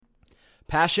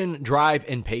Passion, drive,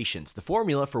 and patience. The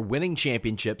formula for winning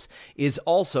championships is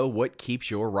also what keeps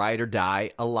your ride or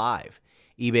die alive.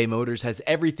 eBay Motors has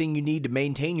everything you need to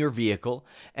maintain your vehicle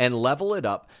and level it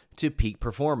up to peak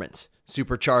performance.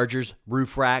 Superchargers,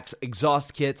 roof racks,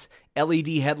 exhaust kits, LED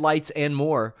headlights, and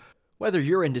more. Whether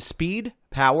you're into speed,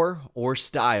 power, or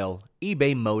style,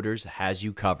 eBay Motors has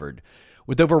you covered.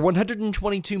 With over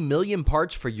 122 million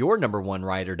parts for your number one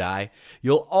ride or die,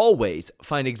 you'll always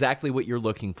find exactly what you're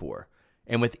looking for.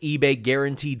 And with eBay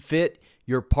Guaranteed Fit,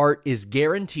 your part is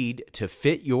guaranteed to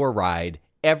fit your ride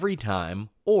every time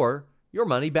or your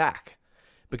money back.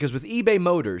 Because with eBay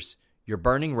Motors, you're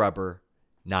burning rubber,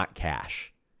 not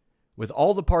cash. With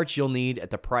all the parts you'll need at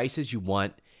the prices you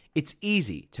want, it's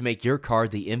easy to make your car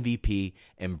the MVP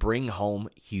and bring home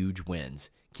huge wins.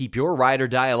 Keep your ride or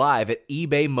die alive at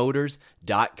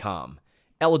ebaymotors.com.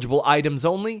 Eligible items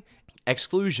only.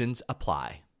 Exclusions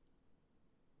apply.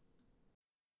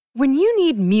 When you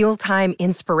need mealtime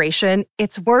inspiration,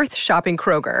 it's worth shopping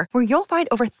Kroger, where you'll find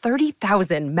over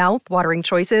 30,000 mouth-watering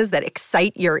choices that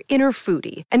excite your inner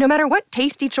foodie. And no matter what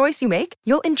tasty choice you make,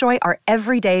 you'll enjoy our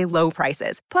everyday low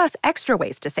prices, plus extra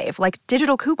ways to save, like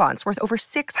digital coupons worth over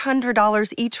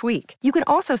 $600 each week. You can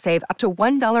also save up to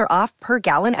 $1 off per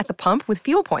gallon at the pump with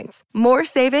fuel points. More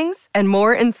savings and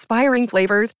more inspiring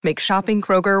flavors make shopping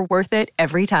Kroger worth it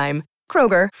every time.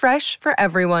 Kroger, fresh for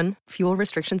everyone. Fuel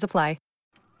restrictions apply.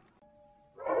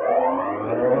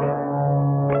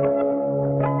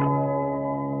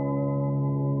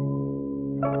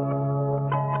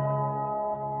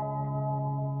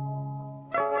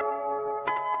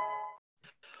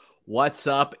 What's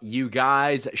up, you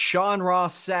guys? Sean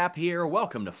Ross Sapp here.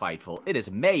 Welcome to Fightful. It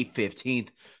is May 15th,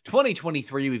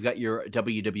 2023. We've got your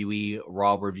WWE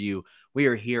Raw review. We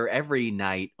are here every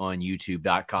night on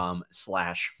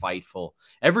youtube.com/Fightful.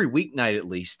 Every weeknight, at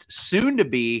least. Soon to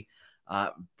be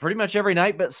pretty much every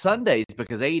night but Sundays,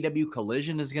 because AEW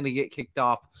Collision is going to get kicked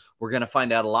off. We're going to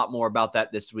find out a lot more about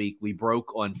that this week. We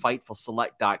broke on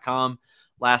FightfulSelect.com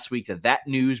last week that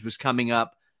news was coming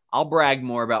up. I'll brag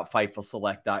more about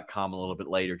FightfulSelect.com a little bit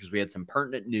later because we had some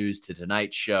pertinent news to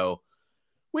tonight's show.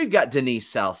 We've got Denise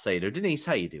Salcedo. Denise,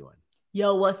 how you doing?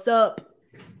 Yo, what's up?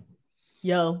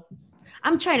 Yo,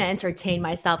 I'm trying to entertain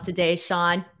myself today,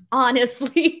 Sean.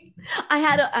 Honestly, I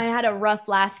had a rough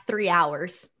last 3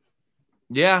 hours.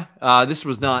 Yeah, this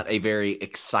was not a very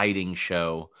exciting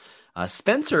show.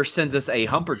 Spencer sends us a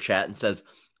Humper chat and says,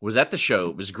 was at the show.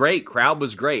 It was great. Crowd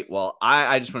was great. Well,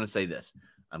 I just want to say this.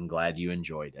 I'm glad you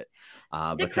enjoyed it.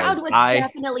 The crowd was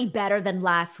definitely better than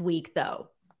last week, though.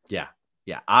 Yeah.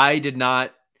 I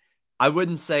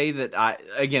wouldn't say that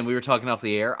again, we were talking off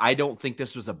the air. I don't think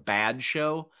this was a bad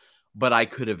show, but I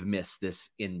could have missed this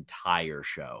entire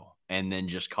show and then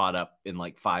just caught up in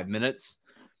like 5 minutes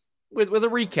with a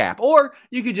recap. Or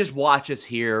you could just watch us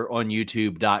here on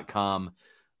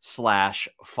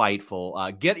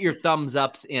youtube.com/Fightful. Get your thumbs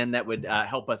ups in. That would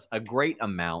help us a great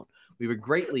amount. We would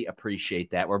greatly appreciate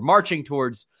that. We're marching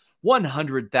towards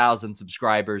 100,000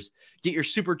 subscribers. Get your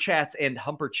super chats and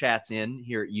humper chats in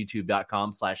here at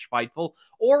youtube.com/Fightful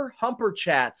or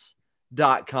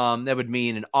humperchats.com. That would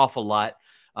mean an awful lot.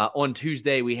 On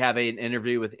Tuesday, we have an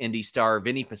interview with indie star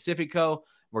Vinny Pacifico.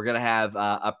 We're going to have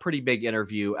a pretty big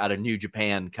interview out of New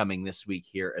Japan coming this week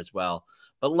here as well.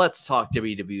 But let's talk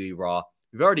WWE Raw.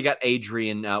 We've already got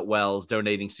Adrian Wells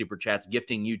donating super chats,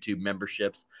 gifting YouTube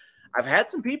memberships. I've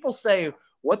had some people say,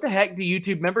 what the heck do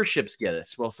YouTube memberships get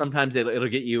us? Well, sometimes it'll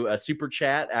get you a super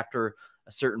chat after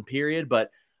a certain period, but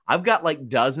I've got like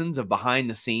dozens of behind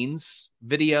the scenes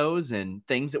videos and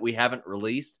things that we haven't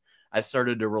released. I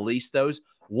started to release those.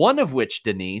 One of which,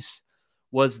 Denise,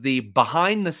 was the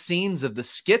behind the scenes of the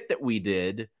skit that we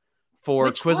did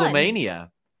for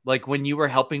Quizzlemania. Like when you were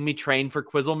helping me train for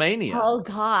Quizzlemania. Oh,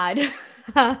 God.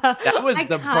 That was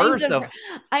the birth of...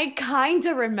 I kind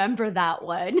of remember that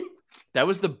one. That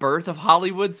was the birth of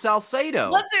Hollywood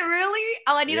Salcedo. Was it really?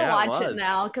 Oh, I need to watch it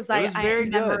now because I have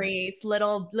memories.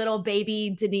 Little baby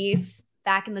Denise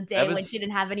back in the day when she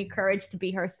didn't have any courage to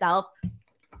be herself.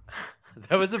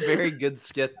 That was a very good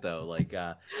skit, though. Like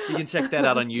you can check that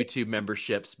out on YouTube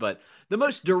memberships. But the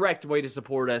most direct way to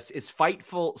support us is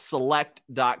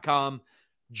FightfulSelect.com.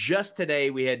 Just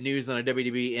today, we had news on a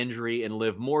WWE injury in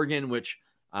Liv Morgan, which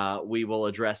we will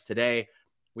address today.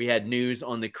 We had news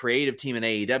on the creative team in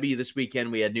AEW this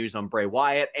weekend. We had news on Bray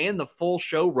Wyatt and the full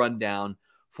show rundown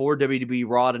for WWE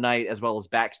Raw tonight, as well as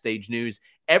backstage news.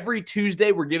 Every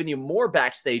Tuesday, we're giving you more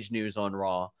backstage news on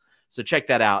Raw. So check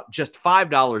that out. Just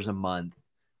 $5 a month.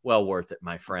 Well worth it,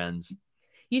 my friends.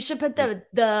 You should put the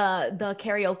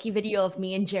karaoke video of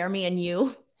me and Jeremy and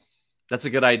you. That's a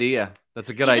good idea. That's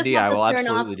a good You just idea. have I to will turn off.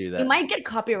 absolutely do You that. might get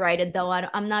copyrighted though.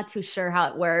 I'm not too sure how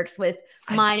it works with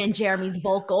mine and Jeremy's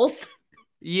vocals.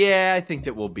 Yeah, I think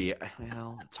that will be.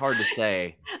 Well, it's hard to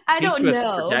say. I don't T-Swift's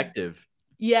know. protective.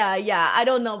 Yeah, I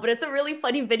don't know, but it's a really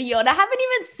funny video, and I haven't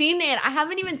even seen it. I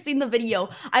haven't even seen the video.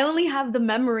 I only have the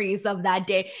memories of that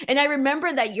day, and I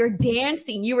remember that you're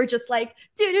dancing. You were just like,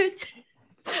 dude,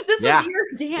 this Yeah. was your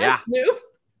Yeah. dance move.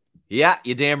 Yeah,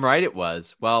 you damn right it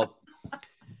was. Well,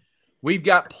 we've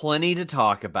got plenty to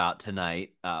talk about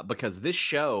tonight because this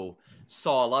show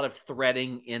saw a lot of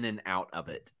threading in and out of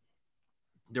it.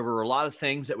 There were a lot of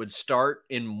things that would start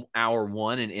in hour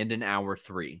 1 and end in hour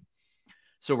 3.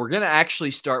 So we're going to actually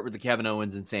start with the Kevin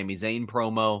Owens and Sami Zayn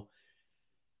promo.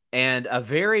 And a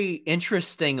very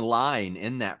interesting line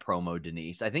in that promo,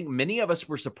 Denise. I think many of us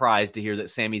were surprised to hear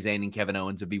that Sami Zayn and Kevin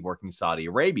Owens would be working Saudi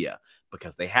Arabia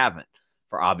because they haven't,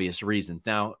 for obvious reasons.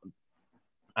 Now,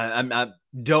 I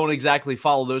don't exactly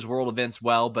follow those world events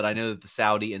well, but I know that the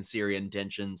Saudi and Syrian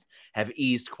tensions have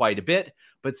eased quite a bit.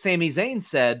 But Sami Zayn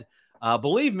said,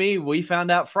 believe me, we found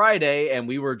out Friday, and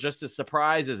we were just as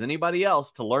surprised as anybody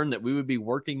else to learn that we would be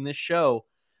working this show.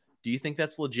 Do you think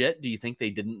that's legit? Do you think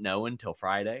they didn't know until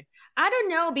Friday? I don't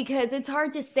know because it's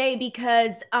hard to say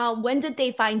because when did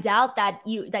they find out that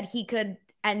he could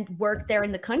and work there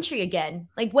in the country again?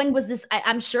 Like when was this?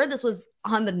 I'm sure this was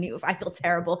on the news. I feel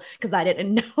terrible because I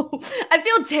didn't know. I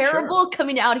feel terrible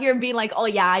coming out here and being like, oh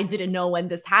yeah, I didn't know when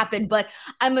this happened. But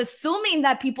I'm assuming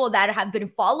that people that have been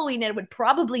following it would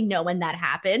probably know when that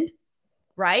happened,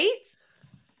 right?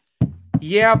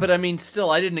 Yeah, but I mean,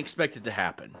 still, I didn't expect it to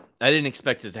happen.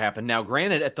 Now,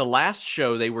 granted, at the last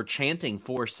show, they were chanting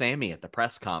for Sami at the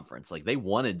press conference. Like, they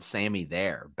wanted Sami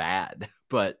there bad,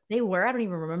 but... They were? I don't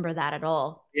even remember that at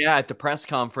all. Yeah, at the press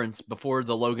conference before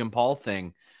the Logan Paul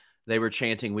thing, they were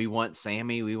chanting, we want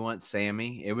Sami, we want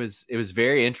Sami. It was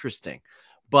very interesting.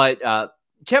 But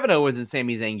Kevin Owens and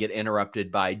Sami Zayn get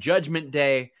interrupted by Judgment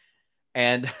Day,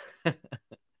 and...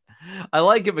 I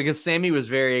like it because Sami was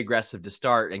very aggressive to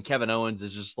start, and Kevin Owens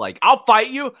is just like, I'll fight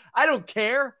you. I don't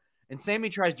care. And Sami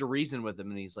tries to reason with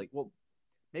him, and he's like, well,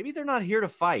 maybe they're not here to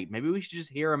fight. Maybe we should just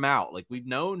hear them out. Like, we've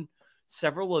known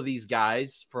several of these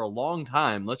guys for a long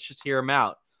time. Let's just hear them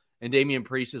out. And Damian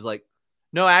Priest was like,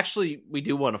 no, actually, we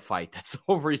do want to fight. That's the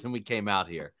whole reason we came out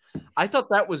here. I thought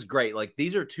that was great. Like,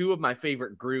 these are two of my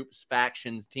favorite groups,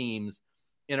 factions, teams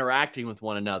interacting with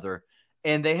one another.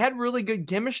 And they had really good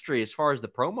chemistry as far as the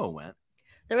promo went.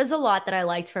 There was a lot that I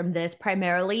liked from this.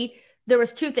 Primarily, there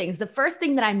was two things. The first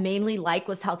thing that I mainly liked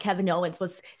was how Kevin Owens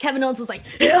was like,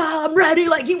 yeah, I'm ready.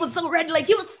 Like, he was so ready. Like,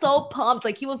 he was so pumped.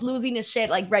 Like, he was losing his shit,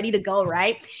 like, ready to go,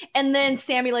 right? And then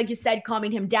Sami, like you said,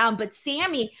 calming him down. But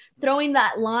Sami throwing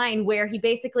that line where he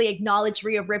basically acknowledged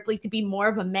Rhea Ripley to be more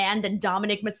of a man than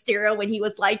Dominic Mysterio when he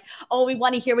was like, oh, we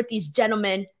want to hear what these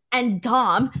gentlemen and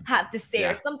Dom have to say,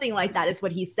 or something like that is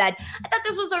what he said. I thought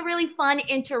this was a really fun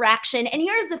interaction. And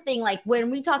here's the thing, like when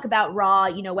we talk about Raw,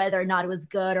 you know, whether or not it was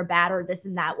good or bad or this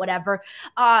and that, whatever,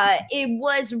 it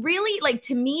was really like,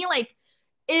 to me, like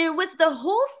it was the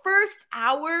whole first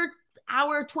hour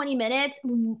 20 minutes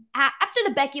after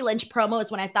the Becky Lynch promo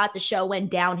is when I thought the show went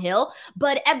downhill,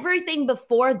 but everything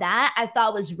before that I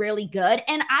thought was really good.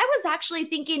 And I was actually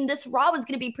thinking this Raw was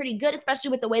going to be pretty good,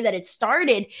 especially with the way that it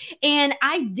started. And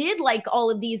I did like all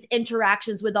of these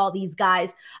interactions with all these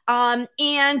guys. And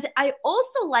I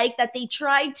also like that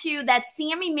that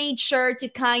Sami made sure to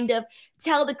kind of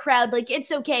tell the crowd, like,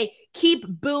 it's okay, keep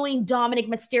booing Dominic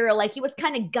Mysterio. Like, he was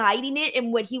kind of guiding it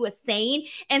in what he was saying.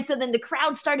 And so then the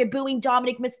crowd started booing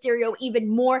Dominic Mysterio even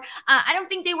more. I don't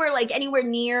think they were like anywhere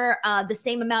near the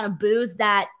same amount of boos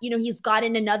that, you know, he's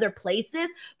gotten in other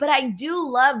places. But I do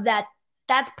love that.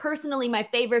 That's personally my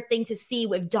favorite thing to see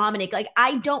with Dominic. Like,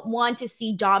 I don't want to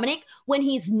see Dominic when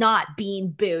he's not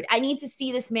being booed. I need to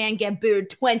see this man get booed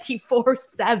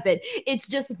 24/7. It's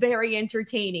just very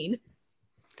entertaining.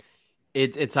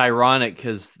 It's ironic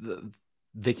because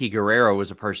Vicky Guerrero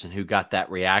was a person who got that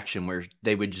reaction where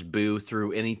they would just boo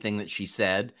through anything that she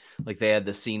said. Like they had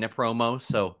the Cena promo.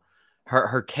 So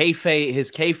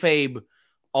his kayfabe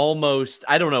almost,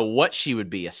 I don't know what she would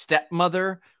be, a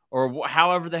stepmother or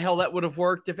however the hell that would have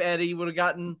worked if Eddie would have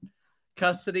gotten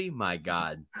custody. My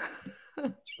God.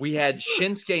 We had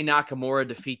Shinsuke Nakamura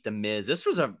defeat The Miz. This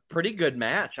was a pretty good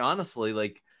match, honestly.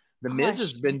 Like The Miz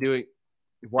has been doing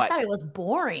what? I thought it was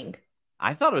boring.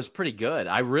 I thought it was pretty good.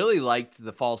 I really liked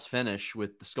the false finish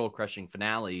with the skull-crushing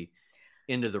finale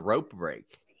into the rope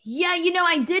break. Yeah,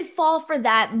 I did fall for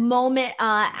that moment,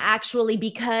 actually,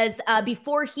 because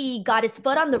before he got his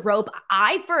foot on the rope,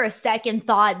 I for a second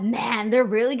thought, man, they're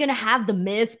really gonna have the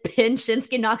Miz pin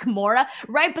Shinsuke Nakamura,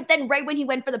 right? But then, right when he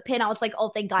went for the pin, I was like, oh,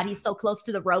 thank God, he's so close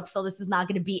to the rope, so this is not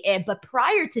gonna be it. But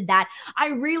prior to that, I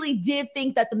really did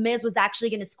think that the Miz was actually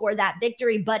gonna score that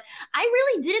victory, but I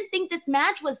really didn't think this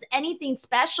match was anything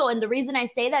special. And the reason I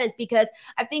say that is because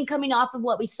I think coming off of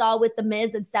what we saw with the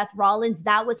Miz and Seth Rollins,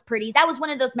 that was one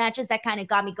of those matches that kind of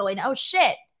got me going, oh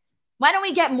shit, why don't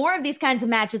we get more of these kinds of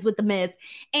matches with the Miz?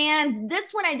 And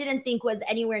this one I didn't think was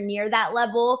anywhere near that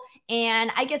level.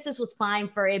 And I guess this was fine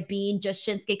for it being just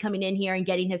Shinsuke coming in here and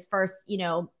getting his first,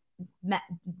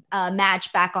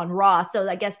 match back on Raw. So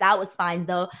I guess that was fine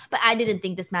though. But I didn't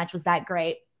think this match was that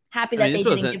great. Happy that they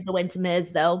didn't give the win to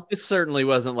Miz, though. This certainly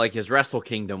wasn't like his Wrestle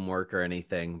Kingdom work or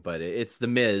anything, but it's the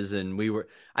Miz, and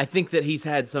I think that he's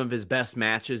had some of his best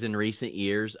matches in recent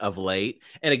years of late.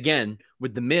 And again,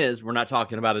 with the Miz, we're not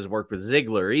talking about his work with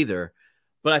Ziggler either,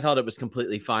 but I thought it was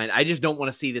completely fine. I just don't want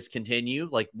to see this continue.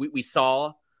 Like we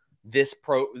saw this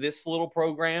little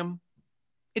program.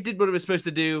 It did what it was supposed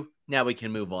to do. Now we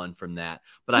can move on from that.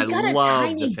 But I love the finish. Got a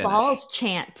tiny balls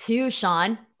chant too,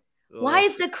 Sean. Why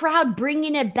is the crowd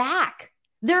bringing it back?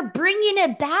 They're bringing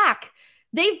it back.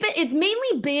 It's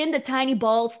mainly been the tiny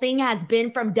balls thing has been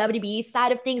from WWE's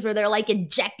side of things where they're like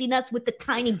injecting us with the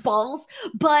tiny balls.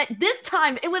 But this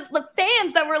time it was the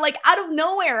fans that were like out of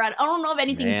nowhere. I don't know if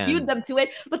anything cued them to it,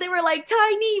 but they were like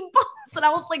tiny balls. And I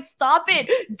was like, stop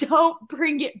it. Don't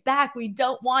bring it back. We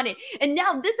don't want it. And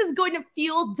now this is going to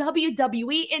fuel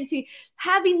WWE into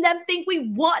having them think we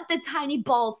want the tiny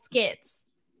ball skits.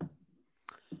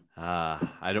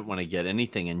 I don't want to get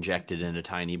anything injected into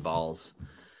tiny balls.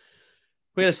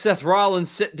 We had a Seth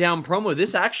Rollins sit-down promo.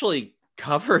 This actually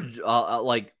covered,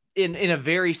 like in a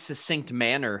very succinct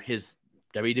manner, his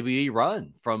WWE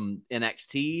run from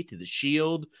NXT to the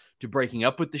Shield to breaking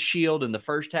up with the Shield in the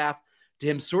first half to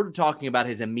him sort of talking about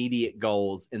his immediate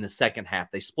goals in the second half.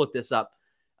 They split this up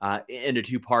into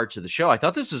two parts of the show. I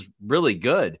thought this was really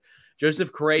good.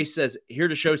 Joseph Correa says, here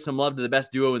to show some love to the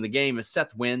best duo in the game. If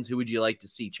Seth wins, who would you like to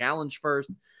see challenge first?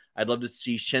 I'd love to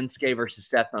see Shinsuke versus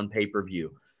Seth on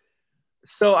pay-per-view.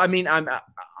 So, I mean,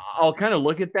 I'll kind of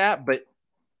look at that, but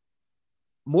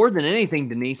more than anything,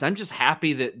 Denise, I'm just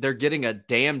happy that they're getting a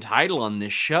damn title on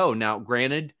this show. Now,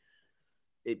 granted,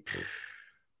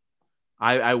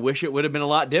 I wish it would have been a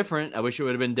lot different. I wish it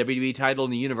would have been WWE title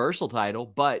and the Universal title,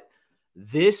 but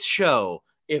this show,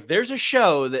 if there's a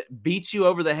show that beats you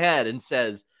over the head and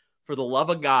says, for the love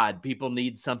of God, people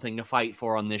need something to fight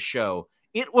for on this show,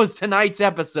 it was tonight's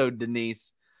episode,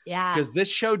 Denise. Yeah. Because this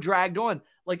show dragged on.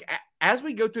 Like, as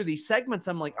we go through these segments,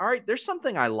 I'm like, all right, there's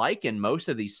something I like in most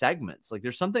of these segments. Like,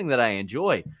 there's something that I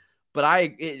enjoy.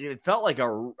 But it felt like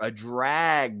a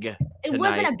drag. It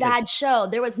wasn't a bad show.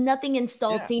 There was nothing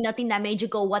insulting, nothing that made you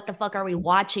go, what the fuck are we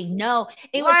watching? No.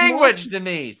 It was language,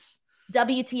 Denise.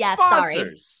 WTF,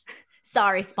 Sponsors.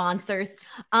 Sorry, sponsors.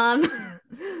 Am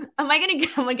I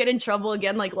gonna get in trouble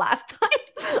again like last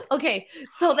time? Okay,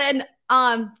 so then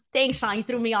thanks, Sean. You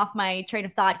threw me off my train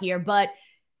of thought here, but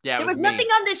there was nothing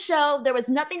on this show. There was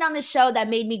nothing on the show that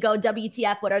made me go,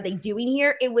 WTF, what are they doing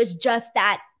here? It was just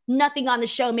that nothing on the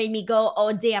show made me go,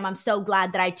 oh damn, I'm so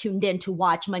glad that I tuned in to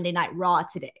watch Monday Night Raw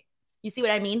today. You see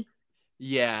what I mean?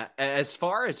 Yeah. As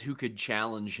far as who could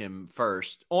challenge him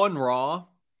first on Raw,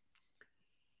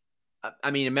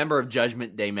 I mean, a member of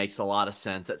Judgment Day makes a lot of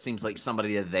sense. That seems like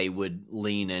somebody that they would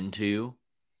lean into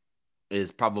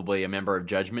is probably a member of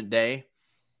Judgment Day.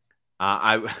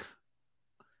 I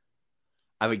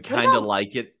would kind of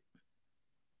like it.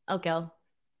 Okay.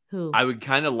 Who? I would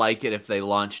kind of like it if they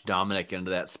launched Dominic into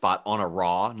that spot on a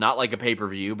Raw. Not like a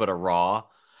pay-per-view, but a Raw.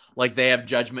 Like they have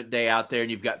Judgment Day out there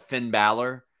and you've got Finn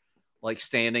Balor like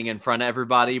standing in front of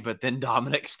everybody, but then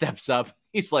Dominic steps up.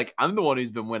 He's like, I'm the one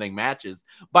who's been winning matches.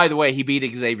 By the way, he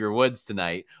beat Xavier Woods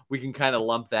tonight. We can kind of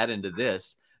lump that into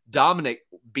this. Dominic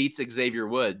beats Xavier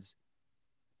Woods.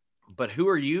 But who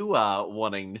are you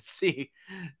wanting to see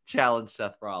challenge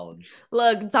Seth Rollins?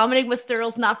 Look, Dominic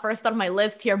Mysterio's not first on my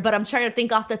list here, but I'm trying to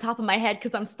think off the top of my head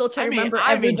because I'm still trying to remember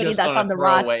everybody that's on the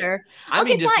roster. Like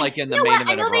in the main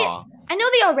event of Raw. I know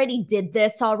they already did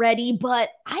this already, but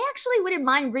I actually wouldn't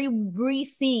mind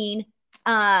re-seeing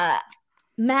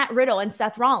Matt Riddle and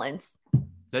Seth Rollins.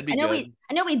 That'd be good.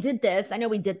 I know we did this. I know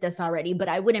we did this already, but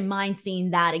I wouldn't mind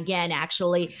seeing that again,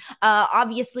 actually.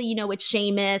 Obviously, with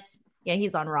Sheamus. Yeah,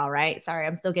 he's on Raw, right? Sorry,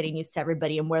 I'm still getting used to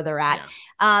everybody and where they're at.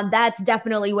 Yeah. That's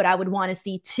definitely what I would want to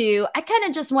see too. I kind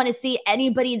of just want to see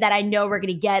anybody that I know we're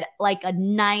going to get like a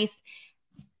nice,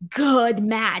 good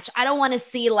match. I don't want to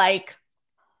see like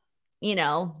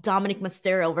Dominic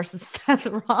Mysterio versus Seth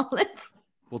Rollins.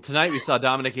 Well, tonight we saw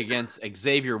Dominic against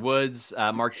Xavier Woods.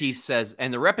 Marquise says,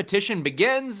 and the repetition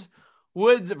begins.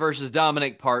 Woods versus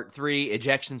Dominic, part 3.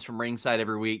 Ejections from ringside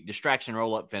every week. Distraction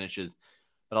roll-up finishes.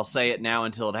 But I'll say it now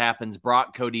until it happens.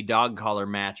 Brock, Cody, dog collar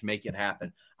match. Make it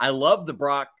happen. I love the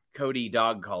Brock, Cody,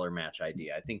 dog collar match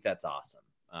idea. I think that's awesome.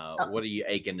 What are you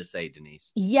aching to say,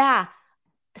 Denise? Yeah.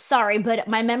 Sorry, but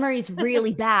my memory is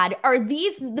really bad. Are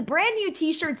these the brand new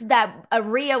t-shirts that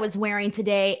Rhea was wearing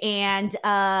today and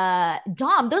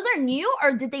Dom? Those are new,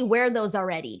 or did they wear those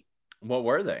already? What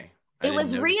were they? It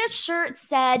was Rhea's shirt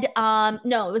said,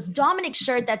 no, it was Dominic's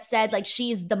shirt that said like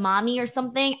she's the mommy or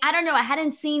something. I don't know. I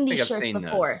hadn't seen these shirts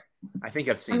before. I think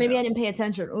I've seen. Or maybe those. I didn't pay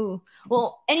attention. Ooh.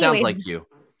 Well, anyways, sounds like you.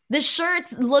 The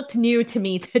shirts looked new to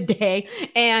me today,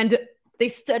 and they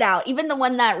stood out. Even the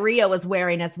one that Rhea was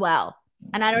wearing as well.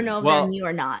 And I don't know if they're new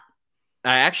or not.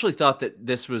 I actually thought that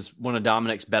this was one of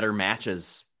Dominic's better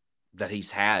matches that he's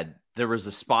had. There was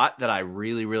a spot that I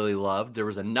really, really loved. There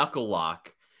was a knuckle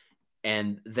lock,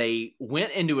 and they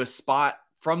went into a spot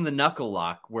from the knuckle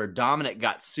lock where Dominic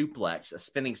got suplex, a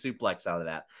spinning suplex out of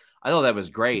that. I thought that was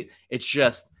great. It's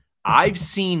just, I've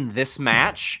seen this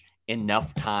match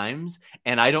enough times,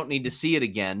 and I don't need to see it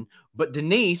again. But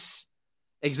Denise,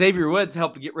 Xavier Woods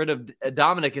helped get rid of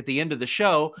Dominic at the end of the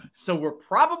show, so we're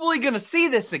probably going to see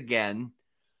this again.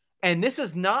 And this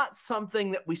is not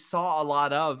something that we saw a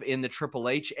lot of in the Triple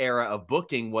H era of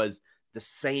booking, was the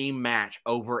same match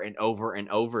over and over and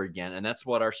over again. And that's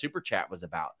what our super chat was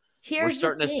about. We're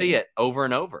starting to see it over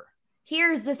and over.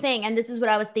 Here's the thing, and this is what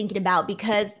I was thinking about,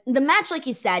 because the match, like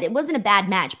you said, it wasn't a bad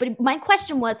match. But my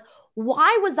question was,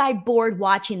 why was I bored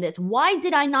watching this? Why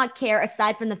did I not care,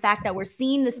 aside from the fact that we're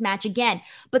seeing this match again?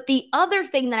 But the other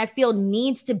thing that I feel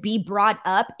needs to be brought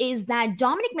up is that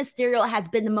Dominic Mysterio has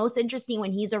been the most interesting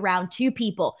when he's around two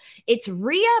people. It's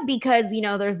Rhea because,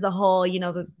 there's the whole,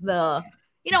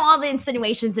 all the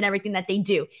insinuations and everything that they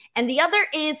do. And the other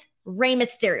is Rey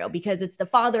Mysterio because it's the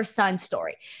father-son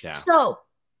story. Yeah. So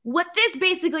what this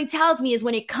basically tells me is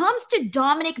when it comes to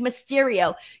Dominic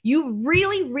Mysterio, you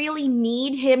really, really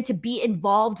need him to be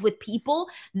involved with people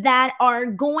that are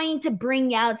going to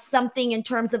bring out something in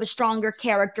terms of a stronger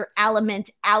character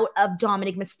element out of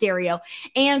Dominic Mysterio.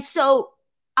 And so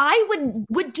I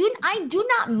do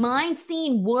not mind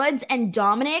seeing Woods and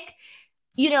Dominic,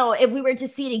 if we were to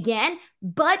see it again,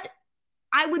 but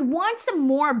I would want some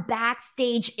more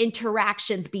backstage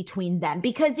interactions between them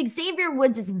because Xavier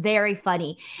Woods is very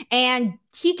funny and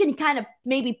he can kind of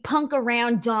maybe punk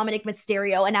around Dominic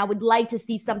Mysterio. And I would like to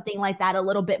see something like that a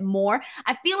little bit more.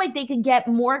 I feel like they could get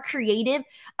more creative,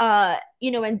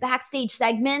 in backstage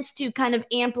segments to kind of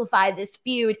amplify this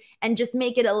feud and just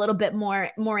make it a little bit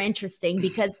more interesting,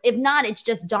 because if not, it's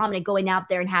just Dominic going out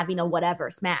there and having a whatever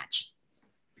match.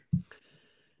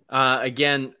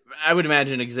 Again, I would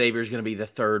imagine Xavier is going to be the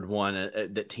third one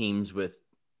that teams with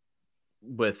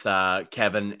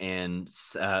Kevin and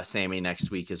Sammy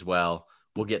next week as well.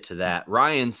 We'll get to that.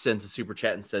 Ryan sends a super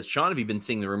chat and says, Sean, have you been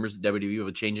seeing the rumors that WWE will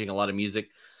be changing a lot of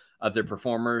music of their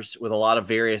performers with a lot of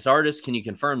various artists? Can you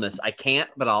confirm this? I can't,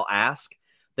 but I'll ask.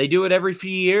 They do it every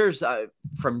few years,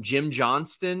 from Jim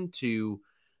Johnston to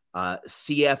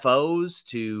CFOs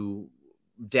to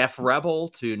Def Rebel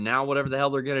to now whatever the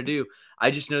hell they're going to do. I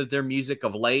just know that their music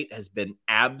of late has been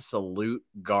absolute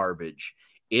garbage.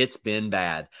 It's been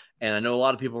bad. And I know a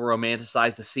lot of people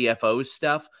romanticize the CFOs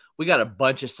stuff. We got a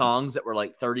bunch of songs that were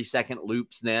like 30-second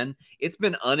loops then. It's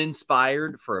been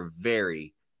uninspired for a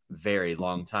very, very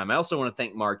long time. I also want to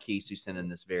thank Marquise, who sent in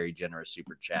this very generous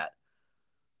super chat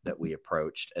that we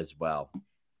approached as well.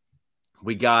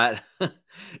 We got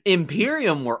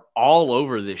Imperium were all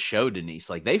over this show, Denise.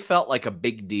 Like, they felt like a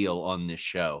big deal on this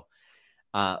show.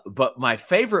 But my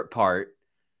favorite part,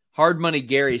 Hard Money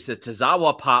Gary says,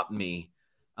 Tozawa popped me.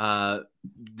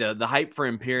 The hype for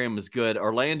Imperium was good.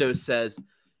 Orlando says,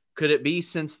 could it be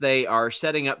since they are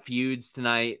setting up feuds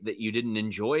tonight that you didn't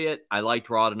enjoy it? I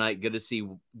liked Raw tonight. Good to see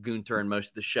Gunther in most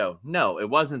of the show. No, it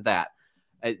wasn't that.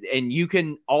 And you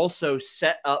can also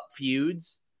set up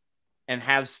feuds and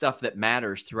have stuff that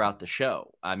matters throughout the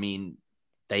show. I mean,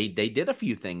 they did a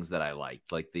few things that I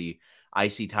liked, like the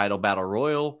IC title battle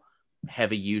royal,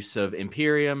 heavy use of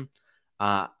Imperium.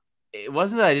 It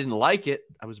wasn't that I didn't like it.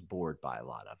 I was bored by a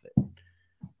lot of it.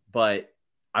 But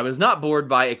I was not bored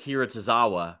by Akira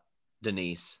Tozawa,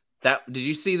 Denise. Did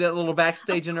you see that little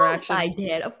backstage interaction?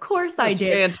 Of course I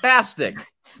did. Fantastic.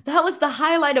 That was the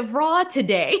highlight of Raw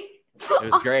today.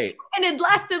 It was great. And it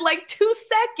lasted like 2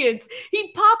 seconds.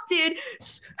 He popped in,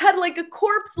 had like a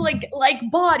corpse like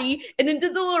body, and then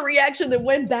did the little reaction that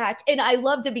went back. And I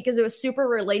loved it because it was super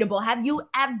relatable. Have you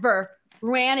ever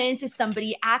ran into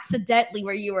somebody accidentally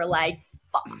where you were like,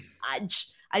 fudge,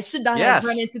 I should not Yes. have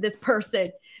run into this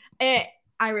person. And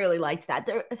I really liked that.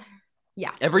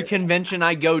 Yeah. Every convention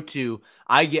I go to,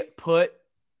 I get put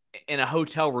in a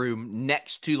hotel room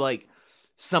next to like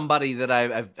somebody that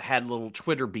I've had little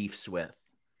Twitter beefs with.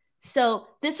 So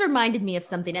this reminded me of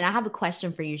something, and I have a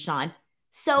question for you, Sean.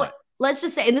 So What? let's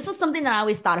just say, and this was something that I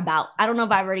always thought about. I don't know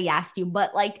if I already asked you,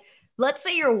 but like, let's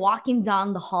say you're walking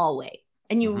down the hallway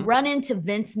and you run into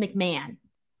Vince McMahon,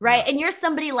 right? And you're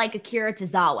somebody like Akira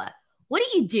Tozawa. What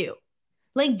do?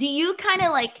 Like, do you kind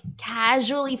of like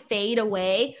casually fade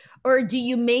away, or do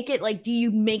you make it like, do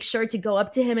you make sure to go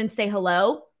up to him and say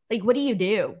hello? Like, what do you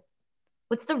do?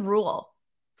 What's the rule?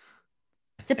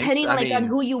 Depending on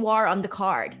who you are on the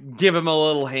card. Give him a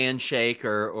little handshake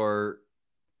or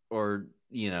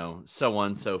you know, so on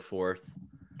and so forth.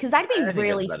 Because I'd be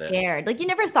really scared. Like, you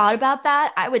never thought about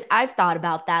that? I've thought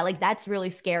about that. Like, that's really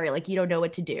scary. Like, you don't know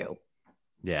what to do.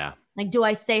 Yeah. Like, do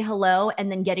I say hello and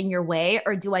then get in your way,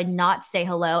 or do I not say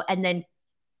hello and then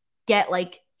get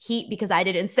like heat because I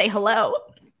didn't say hello?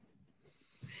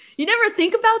 You never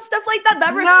think about stuff like that? No!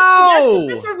 That's what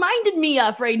this reminded me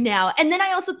of right now. And then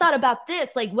I also thought about this.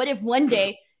 Like, what if one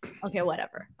day... Okay,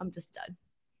 whatever. I'm just done.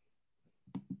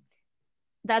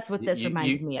 That's what this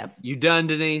reminded me of. You done,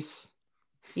 Denise?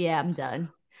 Yeah, I'm done.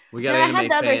 We got I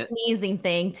had the other sneezing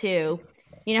thing, too.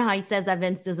 You know how he says that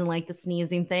Vince doesn't like the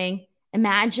sneezing thing?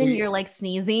 Imagine you're like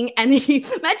sneezing, and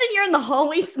imagine you're in the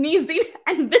hallway sneezing,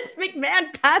 and Vince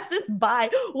McMahon passes by.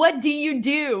 What do you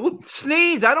do?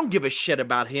 Sneeze. I don't give a shit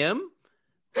about him.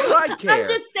 What do I care? I'm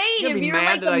just saying, if you're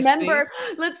like a member,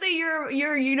 let's say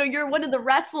you're one of the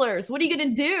wrestlers. What are you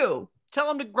gonna do?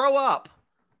 Tell him to grow up.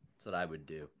 That's what I would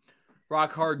do.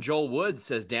 Rock Hard Joel Wood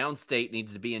says Downstate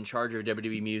needs to be in charge of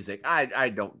WWE music.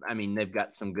 I mean, they've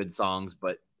got some good songs,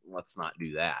 but let's not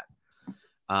do that.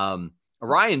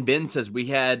 Ryan Ben says we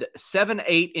had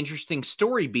 7-8 interesting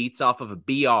story beats off of a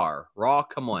BR. Raw,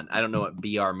 come on. I don't know what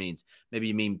BR means. Maybe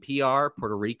you mean PR,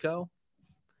 Puerto Rico?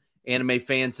 Anime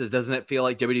Fan says, doesn't it feel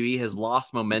like WWE has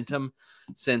lost momentum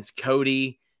since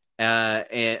Cody,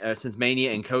 since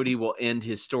Mania, and Cody will end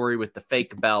his story with the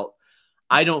fake belt?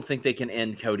 I don't think they can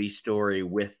end Cody's story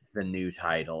with the new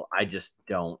title. I just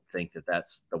don't think that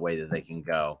that's the way that they can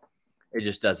go. It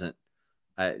just doesn't.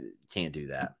 I can't do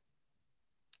that.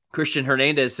 Christian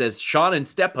Hernandez says, Sean and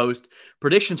Step host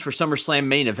predictions for SummerSlam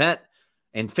main event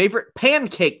and favorite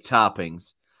pancake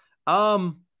toppings.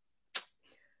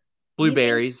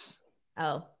 Blueberries.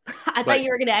 I thought you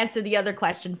were going to answer the other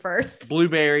question first.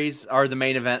 Blueberries are the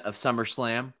main event of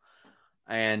SummerSlam.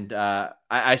 And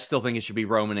I still think it should be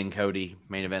Roman and Cody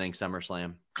main eventing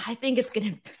SummerSlam. I think it's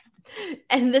going to,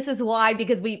 and this is why,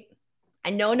 because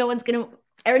I know everyone's going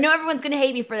to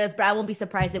hate me for this, but I won't be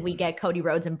surprised if we get Cody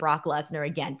Rhodes and Brock Lesnar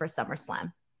again for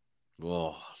SummerSlam.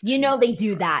 Oh, you know they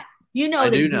do that. You know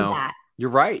they do that. You're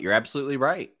right. You're absolutely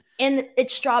right. And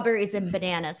it's strawberries and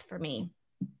bananas for me.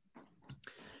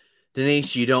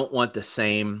 Denise, you don't want the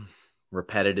same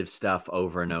repetitive stuff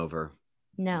over and over.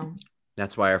 No.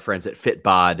 That's why our friends at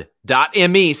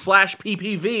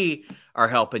fitbod.me/PPV are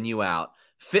helping you out.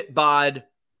 Fitbod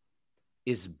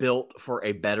is built for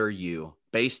a better you.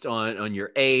 Based on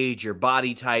your age, your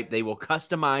body type, they will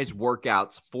customize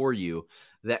workouts for you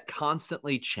that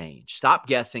constantly change. Stop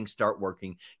guessing, start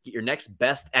working. Get your next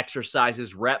best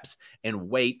exercises, reps, and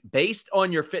weight based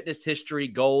on your fitness history,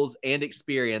 goals, and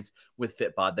experience with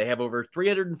Fitbod. They have over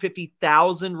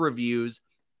 350,000 reviews.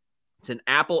 It's an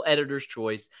Apple Editor's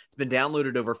Choice. It's been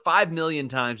downloaded over 5 million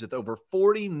times with over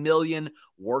 40 million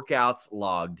workouts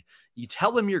logged. You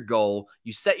tell them your goal,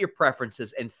 you set your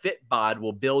preferences, and Fitbod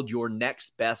will build your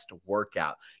next best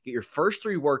workout. Get your first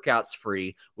 3 workouts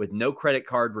free with no credit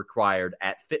card required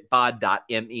at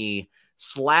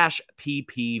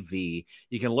fitbod.me/PPV.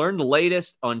 You can learn the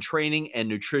latest on training and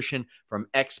nutrition from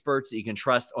experts that you can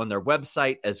trust on their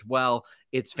website as well.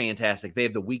 It's fantastic. They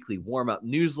have the weekly warm-up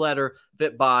newsletter.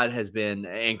 Fitbod has been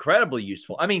incredibly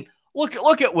useful. I mean,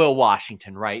 look at Will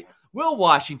Washington, right? Will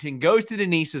Washington goes to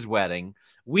Denise's wedding.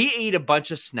 We eat a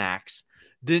bunch of snacks.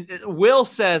 Will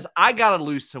says, I got to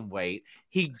lose some weight.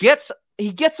 He gets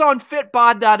on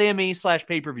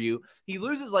fitbod.me/pay-per-view. He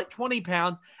loses like 20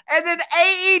 pounds, and then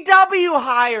AEW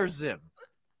hires him.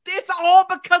 It's all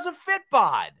because of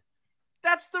Fitbod.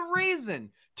 That's the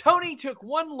reason. Tony took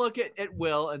one look at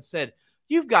Will and said,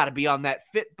 you've got to be on that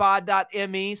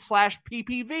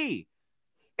fitbod.me/PPV.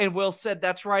 And Will said,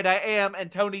 that's right, I am.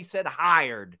 And Tony said,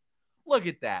 hired. Look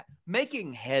at that.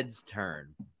 Making heads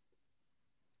turn.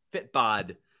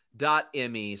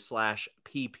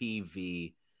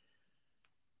 Fitbod.me/PPV.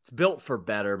 It's built for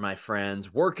better, my friends.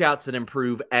 Workouts that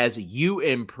improve as you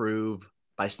improve.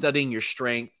 by studying your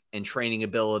strength and training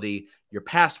ability, your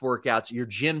past workouts, your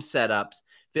gym setups.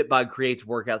 Fitbod creates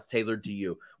workouts tailored to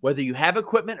you. Whether you have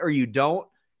equipment or you don't,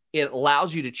 it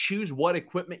allows you to choose what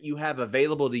equipment you have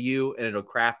available to you, and it'll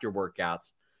craft your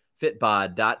workouts.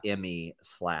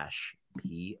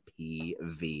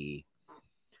 Fitbod.me/PPV.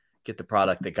 Get the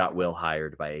product that got Will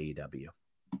hired by AEW.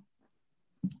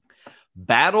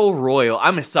 Battle Royal.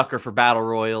 I'm a sucker for Battle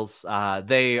Royals.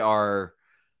 They are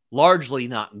largely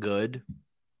not good,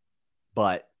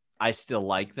 but I still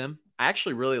like them. I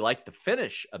actually really like the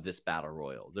finish of this Battle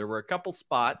Royal. There were a couple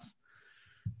spots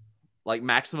like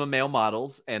Maximum Male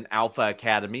Models and Alpha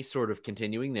Academy sort of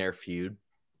continuing their feud,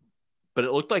 but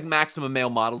it looked like Maximum Male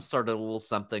Models started a little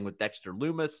something with Dexter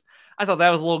Lumis. I thought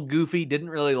that was a little goofy. Didn't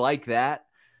really like that.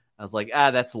 I was like,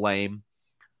 that's lame.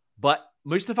 But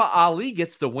Mustafa Ali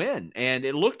gets the win, and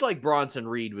it looked like Bronson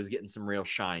Reed was getting some real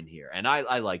shine here, and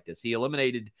I like this. He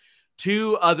eliminated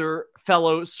 2 other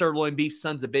fellow sirloin beef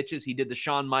sons of bitches. He did the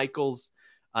Shawn Michaels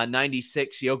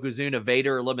 96 Yokozuna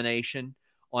Vader elimination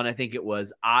on, I think it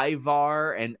was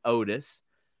Ivar and Otis.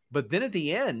 But then at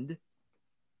the end,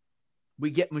 we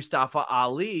get Mustafa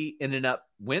Ali ended up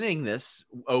winning this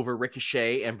over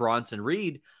Ricochet and Bronson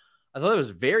Reed. I thought it was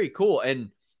very cool.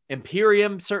 And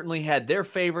Imperium certainly had their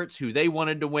favorites who they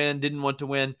wanted to win, didn't want to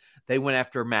win. They went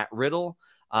after Matt Riddle.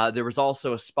 There was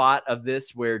also a spot of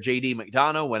this where JD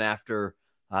McDonough went after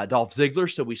Dolph Ziggler.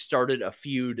 So we started a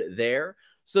feud there.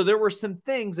 So there were some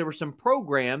things, there were some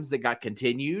programs that got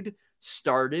continued,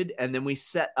 started, and then we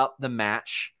set up the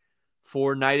match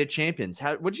for Night of Champions.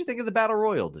 What did you think of the Battle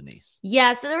Royal, Denise?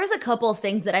 Yeah, so there was a couple of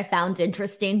things that I found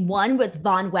interesting. One was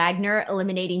Von Wagner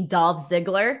eliminating Dolph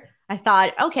Ziggler. I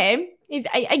thought, okay,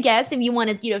 I guess if you want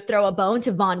to, throw a bone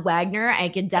to Von Wagner, I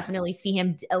could definitely see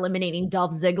him eliminating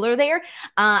Dolph Ziggler there.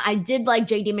 I did like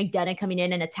JD McDonough coming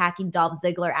in and attacking Dolph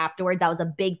Ziggler afterwards. I was a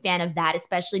big fan of that,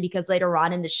 especially because later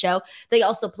on in the show, they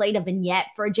also played a vignette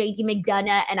for JD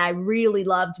McDonough, and I really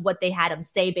loved what they had him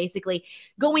say, basically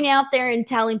going out there and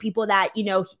telling people that,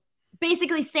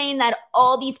 basically saying that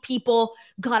all these people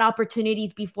got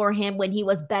opportunities before him when he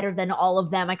was better than all of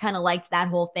them. I kind of liked that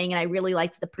whole thing, and I really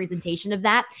liked the presentation of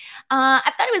that.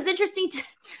 I thought it was interesting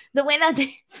the way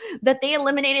that they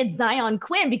eliminated Zion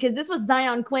Quinn, because this was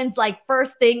Zion Quinn's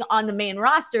first thing on the main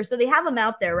roster. So they have him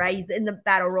out there, right? He's in the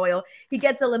Battle Royal. He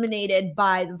gets eliminated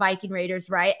by the Viking Raiders,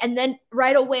 right? And then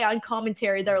right away on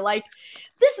commentary, they're like,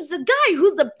 this is a guy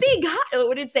who's a big, a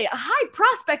high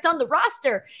prospect on the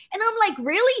roster. And I'm like,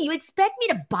 really? You expect me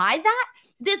to buy that?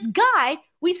 This guy,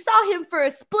 we saw him for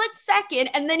a split second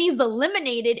and then he's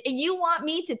eliminated, and you want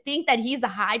me to think that he's a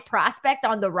high prospect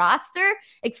on the roster?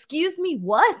 Excuse me,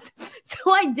 what?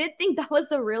 So I did think that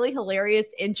was a really hilarious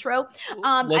intro.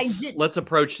 Let's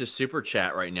approach the super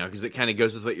chat right now, because it kind of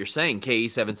goes with what you're saying.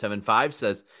 KE775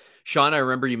 says, Sean, I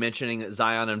remember you mentioning that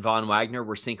Zion and Von Wagner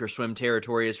were sink or swim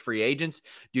territory as free agents.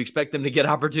 Do you expect them to get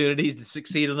opportunities to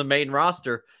succeed on the main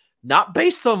roster? Not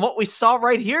based on what we saw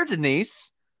right here,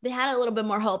 Denise. They had a little bit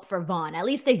more hope for Vaughn. At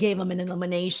least they gave him an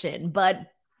elimination. But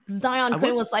Zion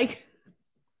Quinn was like...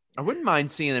 I wouldn't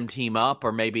mind seeing them team up,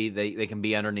 or maybe they can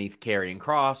be underneath Karrion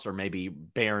Kross, or maybe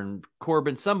Baron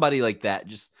Corbin, somebody like that.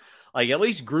 Just at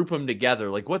least group them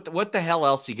together. What the hell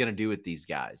else are you going to do with these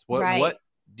guys? What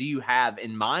do you have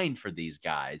in mind for these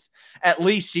guys? At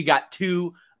least you got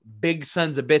 2 big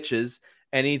sons of bitches,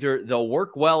 and either they'll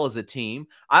work well as a team.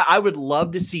 I would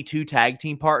love to see 2 tag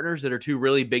team partners that are 2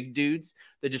 really big dudes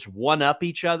that just one-up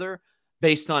each other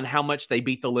based on how much they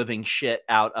beat the living shit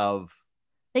out of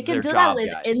They can do that with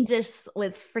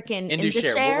freaking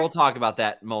InduShare. We'll talk about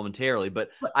that momentarily, but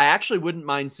I actually wouldn't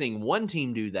mind seeing one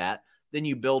team do that. Then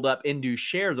you build up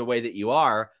InduShare the way that you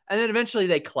are, and then eventually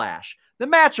they clash. The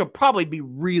match will probably be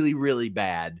really, really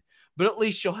bad, but at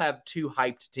least you'll have 2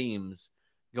 hyped teams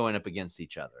going up against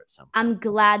each other at some point. I'm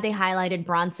glad they highlighted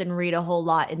Bronson Reed a whole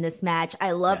lot in this match.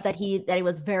 I love that it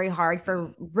was very hard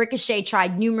for Ricochet,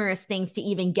 tried numerous things to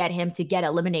even get him to get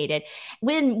eliminated.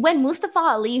 When Mustafa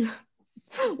Ali,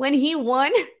 when he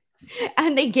won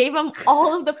and they gave him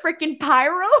all of the freaking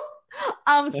pyro,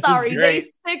 I'm sorry, they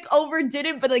overdid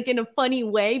it, but in a funny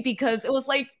way, because it was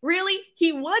really,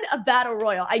 he won a battle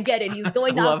royal. I get it. He's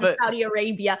going out to Saudi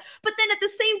Arabia, but then at the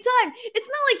same time, it's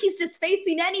not like he's just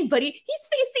facing anybody. He's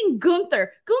facing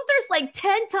Gunther. Gunther's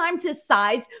 10 times his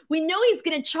size. We know he's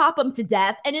going to chop him to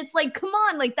death. And it's come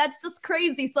on, that's just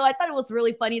crazy. So I thought it was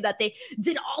really funny that they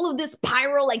did all of this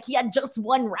pyro. He had just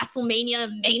won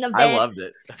WrestleMania main event. I loved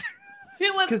it.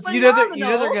 Because they're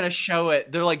going to show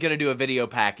it. They're going to do a video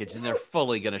package, and they're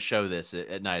fully going to show this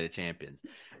at Night of Champions.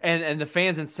 And the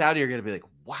fans in Saudi are going to be like,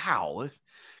 wow,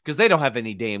 because they don't have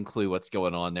any damn clue what's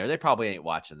going on there. They probably ain't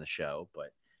watching the show,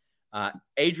 but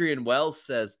Adrian Wells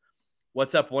says,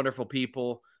 "What's up, wonderful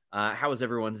people? How was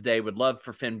everyone's day? Would love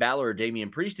for Finn Balor or Damian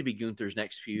Priest to be Gunther's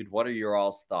next feud. What are your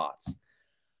all's thoughts?"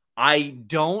 I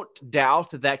don't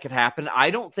doubt that could happen. I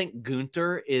don't think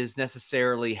Gunther is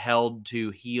necessarily held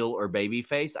to heel or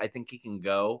babyface. I think he can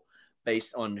go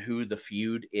based on who the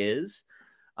feud is.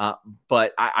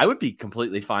 But I would be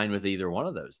completely fine with either one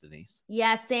of those, Denise.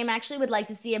 Yeah, same. I actually would like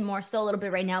to see him more so a little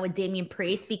bit right now with Damian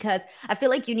Priest, because I feel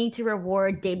like you need to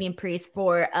reward Damian Priest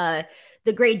for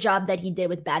the great job that he did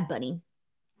with Bad Bunny.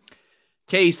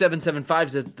 K775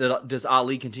 says, does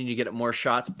Ali continue to get more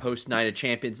shots post Night of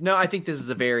Champions? No, I think this is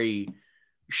a very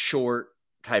short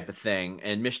type of thing.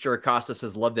 And Mr. Acosta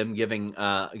says, love them giving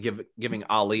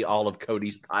Ali all of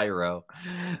Cody's pyro.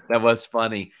 That was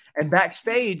funny. And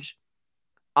backstage,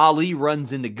 Ali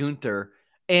runs into Gunther,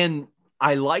 and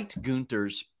I liked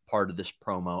Gunther's part of this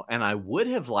promo, and I would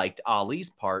have liked Ali's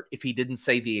part if he didn't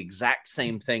say the exact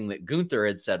same thing that Gunther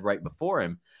had said right before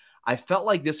him. I felt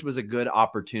like this was a good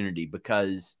opportunity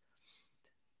because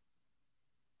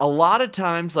a lot of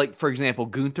times, like, for example,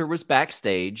 Gunther was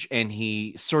backstage and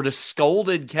he sort of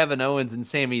scolded Kevin Owens and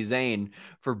Sami Zayn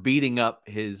for beating up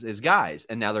his guys,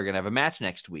 and now they're going to have a match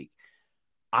next week.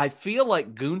 I feel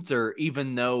like Gunther,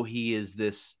 even though he is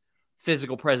this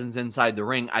physical presence inside the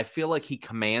ring, I feel like he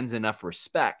commands enough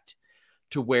respect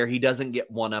to where he doesn't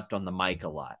get one-upped on the mic a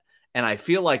lot. And I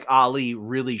feel like Ali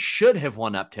really should have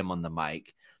one-upped him on the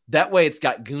mic. That way it's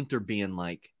got Gunther being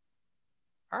like,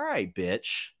 all right,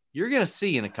 bitch, you're going to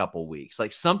see in a couple weeks.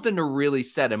 Like something to really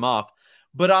set him off.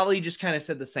 But Ali just kind of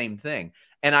said the same thing.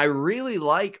 And I really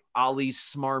like Ali's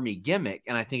smarmy gimmick,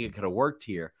 and I think it could have worked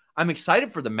here. I'm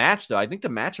excited for the match, though. I think the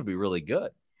match will be really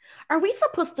good. Are we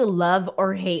supposed to love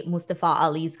or hate Mustafa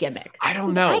Ali's gimmick? I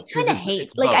don't know. I kind of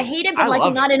hate. Like, I hate it, but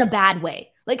like not in a bad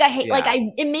way. Like I hate. Yeah.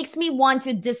 It makes me want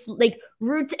to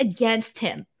root against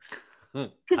him.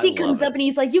 Because he comes up and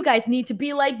he's like, you guys need to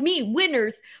be like me,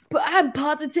 winners. But I'm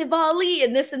positive Ali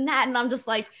and this and that. And I'm just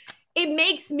like, it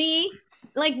makes me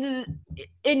like,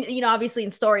 obviously in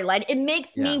storyline, it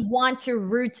makes me want to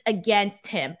root against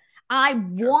him. I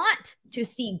want to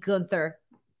see Gunther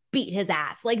beat his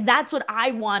ass. Like, that's what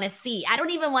I want to see. I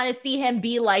don't even want to see him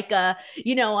be like a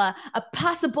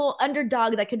possible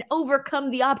underdog that can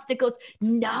overcome the obstacles.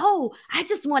 No, I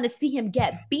just want to see him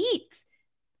get beat.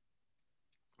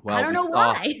 Well, I don't know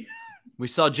why. We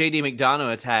saw JD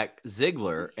McDonough attack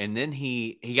Ziggler, and then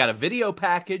he got a video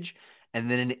package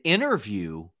and then an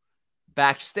interview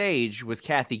backstage with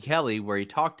Kathy Kelly where he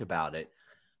talked about it.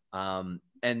 And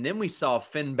then we saw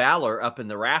Finn Balor up in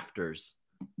the rafters.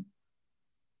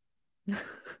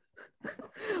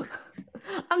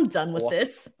 I'm done with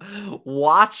this.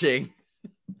 Watching.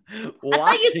 I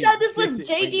thought you said this was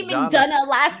JD McDonough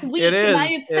last week. Now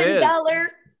it's Finn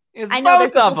Balor. I know they're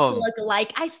supposed to look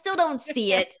alike. I still don't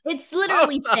see it. It's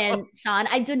literally Finn, Sean.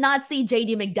 I do not see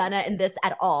JD McDonough in this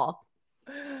at all.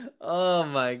 Oh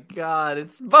my God.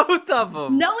 It's both of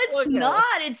them. No, it's not.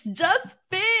 It's just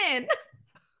Finn.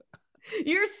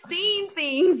 You're seeing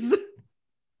things.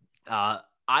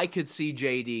 I could see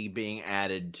JD being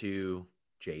added to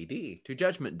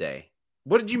Judgment Day.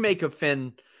 What did you make of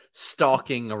Finn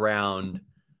stalking around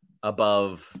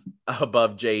above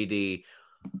JD?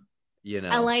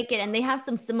 I like it, and they have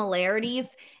some similarities.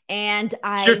 And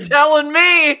you're telling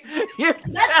me. That's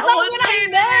not what I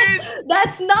meant.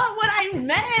 That's not what I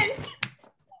meant.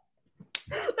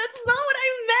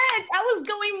 I was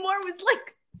going more with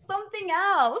like something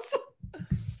else.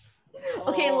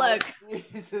 Okay, look.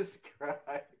 Jesus Christ.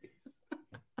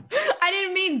 I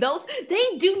didn't mean those.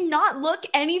 They do not look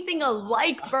anything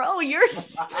alike, bro.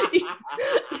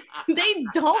 They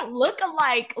don't look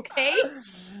alike, okay?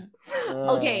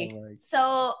 Okay.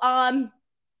 So,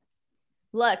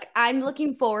 look, I'm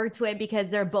looking forward to it because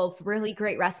they're both really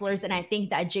great wrestlers, and I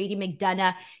think that JD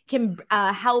McDonough can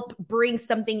help bring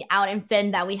something out in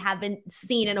Finn that we haven't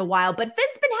seen in a while. But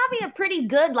Finn's been having a pretty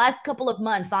good last couple of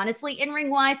months, honestly, in-ring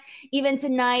wise. Even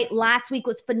tonight, last week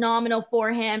was phenomenal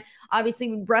for him. Obviously,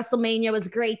 WrestleMania was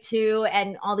great too,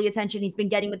 and all the attention he's been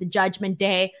getting with the Judgment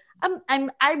Day. I'm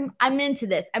into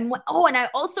this. And I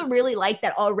also really like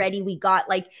that already we got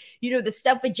the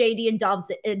stuff with JD and Dolph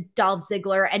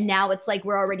Ziggler, and now it's like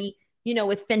we're already,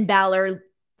 with Finn Balor,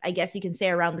 I guess you can say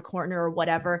around the corner or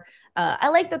whatever. I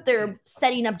like that they're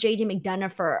setting up JD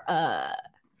McDonough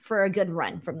for a good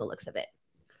run from the looks of it.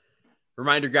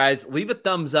 Reminder, guys, leave a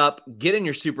thumbs up, get in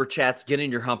your super chats, get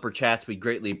in your humper chats. We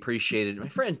greatly appreciate it. My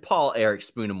friend Paul Eric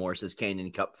Spoonamore says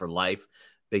Canyon Cup for life.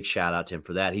 Big shout out to him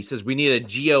for that. He says we need a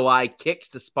GOI Kicks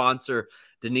to sponsor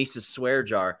Denise's swear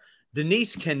jar.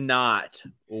 Denise cannot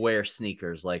wear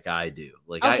sneakers like I do.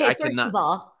 First of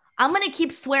all, I'm going to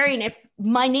keep swearing if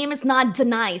my name is not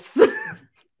Denise.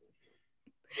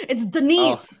 It's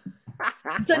Denise.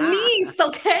 Oh. Denise,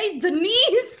 okay?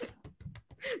 Denise.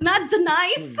 Not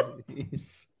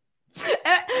Denise.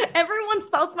 Everyone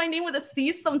spells my name with a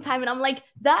C sometime, and I'm like,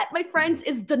 that, my friends,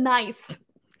 is Denise.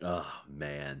 Oh,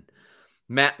 man.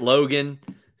 Matt Logan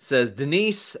says,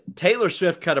 Denise, Taylor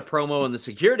Swift cut a promo on the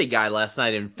security guy last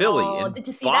night in Philly. Oh, did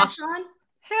you see that, Sean?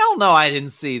 Hell no, I didn't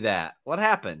see that. What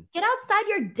happened? Get outside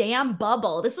your damn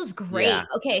bubble. This was great. Yeah.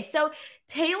 Okay, so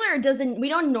we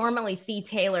don't normally see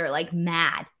Taylor like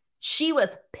mad. She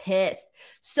was pissed.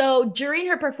 So during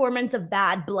her performance of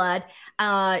Bad Blood,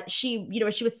 she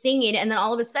was singing, and then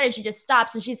all of a sudden she just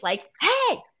stops and she's like,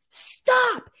 hey,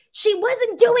 stop. She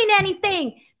wasn't doing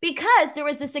anything, because there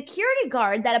was a security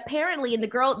guard that apparently, and the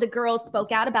girl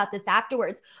spoke out about this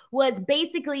afterwards, was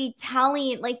basically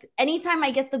telling, like, anytime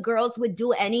I guess the girls would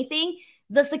do anything,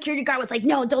 the security guard was like,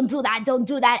 no, don't do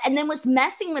that, and then was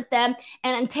messing with them.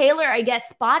 And Taylor, I guess,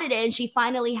 spotted it, and she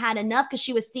finally had enough because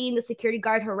she was seeing the security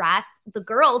guard harass the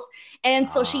girls. And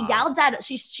so she yelled at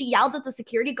the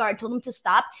security guard, told him to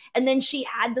stop, and then she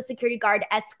had the security guard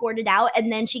escorted out,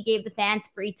 and then she gave the fans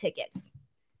free tickets.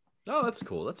 Oh, that's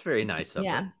cool. That's very nice of her.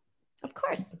 Yeah, of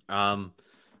course. A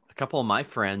couple of my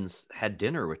friends had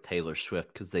dinner with Taylor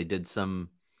Swift because they did some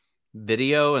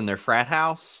video in their frat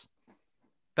house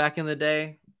back in the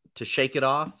day to shake it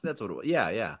off. That's what it was.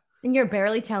 Yeah. And you're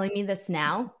barely telling me this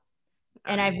now?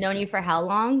 And I've known you for how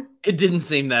long? It didn't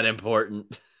seem that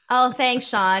important. Oh, thanks,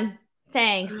 Sean.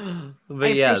 Thanks.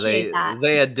 But yeah,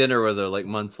 they had dinner with her like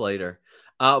months later.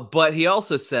 But he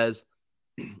also says,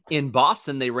 in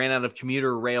Boston, they ran out of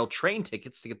commuter rail train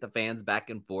tickets to get the fans back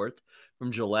and forth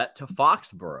from Gillette to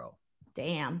Foxborough.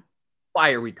 Damn.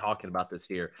 Why are we talking about this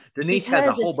here? Denise has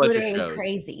a whole bunch of shows.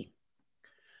 Crazy.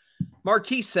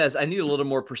 Marquis says, I need a little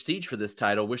more prestige for this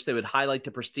title. Wish they would highlight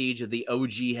the prestige of the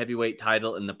OG heavyweight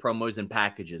title in the promos and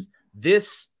packages.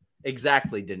 This,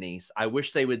 exactly, Denise. I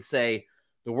wish they would say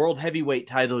the world heavyweight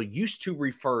title used to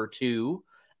refer to,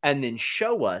 and then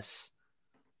show us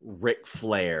Ric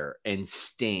Flair and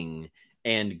Sting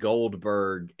and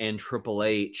Goldberg and Triple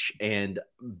H and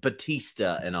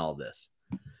Batista and all this.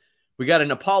 We got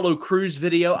an Apollo Crews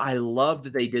video. I love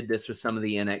that they did this with some of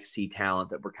the NXT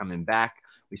talent that were coming back.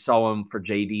 We saw him for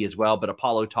JD as well, but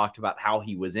Apollo talked about how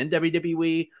he was in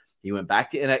WWE. He went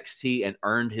back to NXT and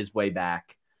earned his way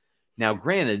back. Now,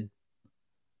 granted,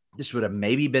 this would have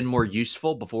maybe been more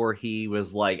useful before he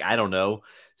was like, I don't know,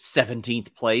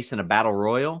 17th place in a battle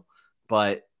royal,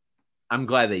 but I'm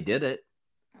glad they did it.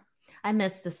 I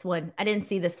missed this one. I didn't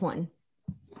see this one.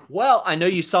 Well, I know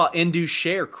you saw Indu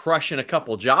Sher crushing a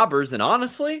couple jobbers, and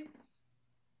honestly,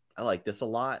 I like this a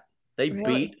lot. They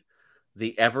beat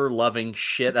the ever-loving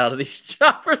shit out of these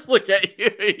jobbers. Look at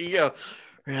you. You go,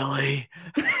 really?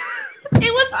 It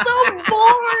was so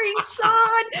boring,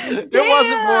 Sean. Damn. It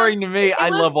wasn't boring to me. I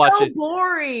love watching. It was so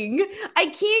boring. I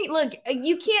can't, look,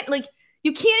 you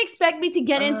can't expect me to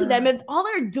get into them if all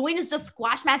they're doing is just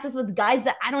squash matches with guys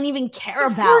that I don't even care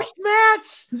about. First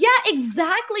match. Yeah,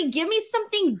 exactly. Give me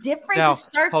something different to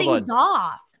start things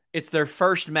off. It's their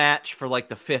first match for like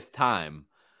the 5th time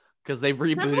because they've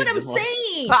rebooted. That's what I'm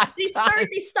saying. They start,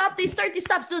 they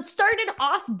stop. So it started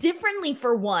off differently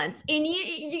for once. And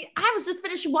I was just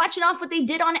finished watching off what they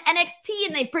did on NXT,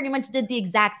 and they pretty much did the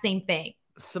exact same thing.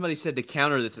 Somebody said to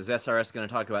counter this, is SRS going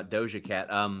to talk about Doja Cat?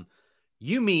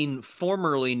 You mean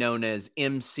formerly known as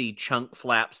MC Chunk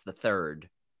Flaps III.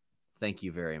 Thank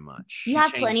you very much. You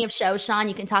have plenty of shows, Sean.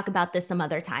 You can talk about this some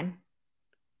other time.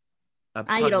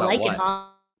 You don't like it, huh?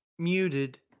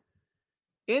 Muted.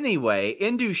 Anyway,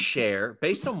 Indu Sher,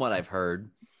 based on what I've heard,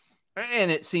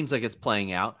 and it seems like it's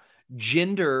playing out,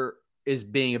 Jinder is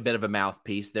being a bit of a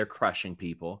mouthpiece. They're crushing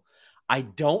people. I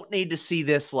don't need to see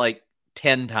this like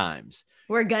 10 times.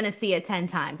 We're going to see it 10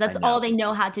 times. That's all they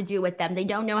know how to do with them. They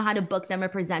don't know how to book them or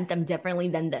present them differently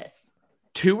than this.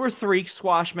 2 or 3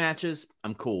 squash matches,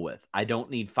 I'm cool with. I don't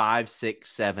need 5,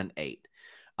 6, 7, 8.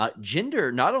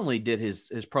 Jinder not only did his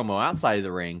promo outside of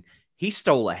the ring, he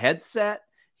stole a headset.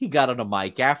 He got on a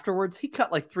mic afterwards. He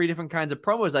cut like 3 different kinds of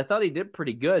promos. I thought he did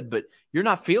pretty good, but you're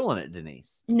not feeling it,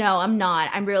 Denise. No, I'm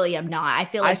not. I really am not. I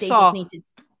feel like just need to.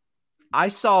 I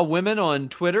saw women on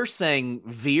Twitter saying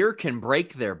Veer can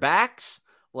break their backs.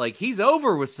 Like, he's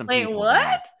over with some people. Wait,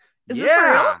 what? Is this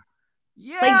for real?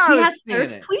 Yeah. Like, he has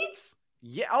thirst tweets?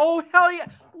 Yeah. Oh, hell yeah.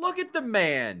 Look at the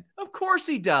man. Of course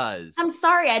he does. I'm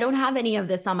sorry. I don't have any of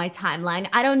this on my timeline.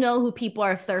 I don't know who people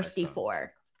are thirsty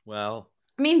for. Well.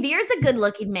 I mean, Veer's a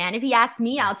good-looking man. If he asked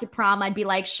me out to prom, I'd be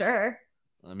like, sure.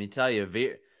 Let me tell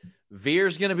you,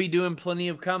 Veer's going to be doing plenty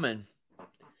of coming.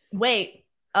 Wait.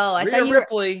 Oh, I Rhea thought you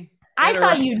Ripley. I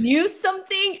thought you knew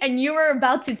something and you were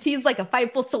about to tease like a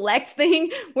Fightful Select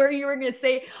thing where you were going to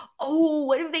say, oh,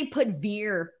 what if they put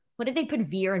Veer? What if they put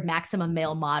Veer in Maximum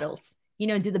Male Models? You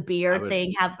know, do the beard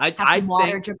thing, have some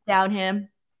water drip down him.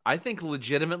 I think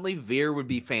legitimately Veer would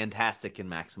be fantastic in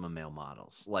Maximum Male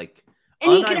Models. Like,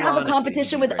 and he could have a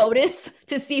competition with Otis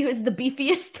to see who's the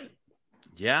beefiest.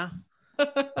 Yeah.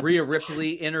 Rhea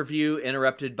Ripley interview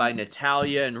interrupted by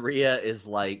Natalya, and Rhea is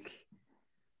like,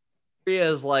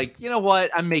 you know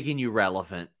what? I'm making you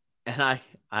relevant. And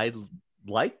I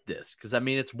like this because, I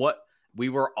mean, it's what we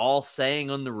were all saying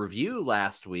on the review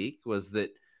last week was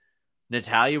that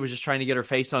Natalya was just trying to get her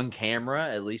face on camera,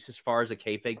 at least as far as a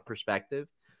kayfabe perspective.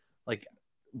 Like,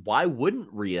 why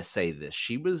wouldn't Rhea say this?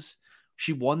 She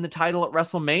won the title at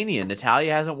WrestleMania.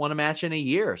 Natalya hasn't won a match in a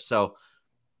year. So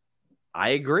I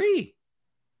agree.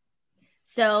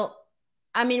 So,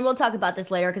 I mean, we'll talk about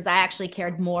this later because I actually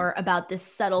cared more about this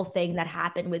subtle thing that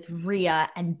happened with Rhea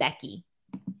and Becky.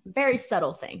 Very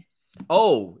subtle thing.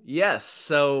 Oh, yes.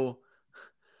 So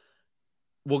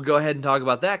we'll go ahead and talk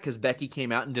about that because Becky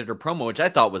came out and did her promo, which I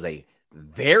thought was a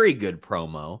very good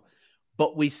promo.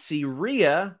 But we see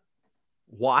Rhea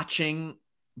watching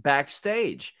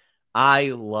backstage. I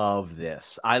love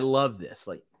this.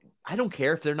 Like, I don't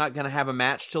care if they're not going to have a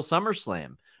match till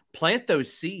SummerSlam. Plant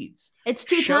those seeds. It's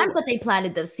two times that they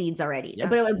planted those seeds already. Yeah.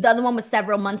 But the other one was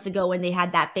several months ago when they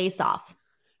had that face-off.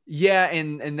 Yeah,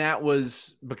 and that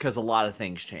was because a lot of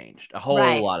things changed. A whole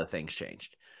lot of things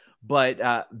changed. But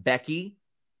Becky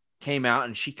came out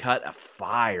and she cut a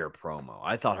fire promo.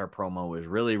 I thought her promo was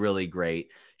really, really great.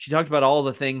 She talked about all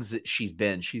the things that she's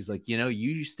been. She's like, you know,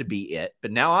 you used to be it,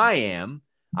 but now I am.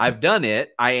 I've done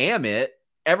it. I am it.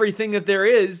 Everything that there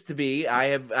is to be, I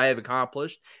have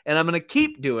accomplished, and I'm going to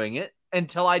keep doing it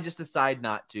until I just decide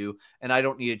not to, and I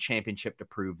don't need a championship to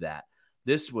prove that.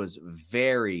 This was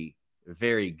very,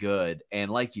 very good,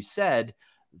 and like you said,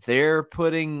 they're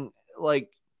putting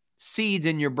like seeds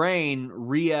in your brain,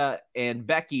 Rhea and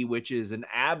Becky, which is an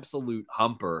absolute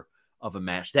humper of a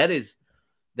match. That is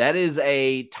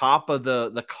a top of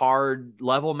the card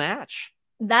level match.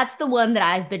 That's the one that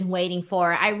I've been waiting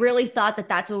for. I really thought that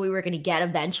that's what we were going to get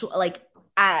eventually, like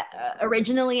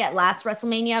originally at last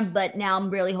WrestleMania, but now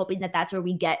I'm really hoping that that's where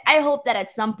we get. I hope that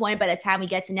at some point by the time we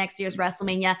get to next year's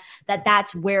WrestleMania,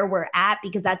 that's where we're at,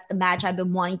 because that's the match I've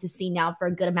been wanting to see now for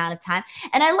a good amount of time.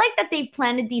 And I like that they've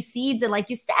planted these seeds. And like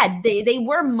you said, they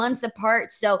were months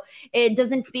apart. So it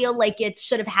doesn't feel like it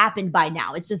should have happened by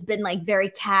now. It's just been like very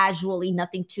casually,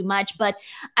 nothing too much. But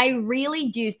I really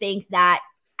do think that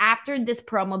after this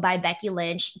promo by Becky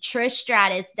Lynch, Trish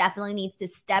Stratus definitely needs to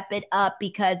step it up,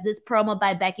 because this promo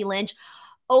by Becky Lynch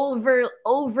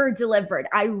over delivered.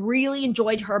 I really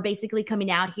enjoyed her basically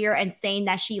coming out here and saying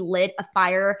that she lit a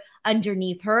fire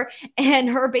underneath her, and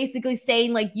her basically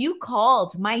saying, like, you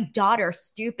called my daughter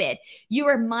stupid. You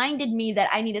reminded me that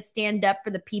I need to stand up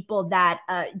for the people that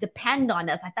depend on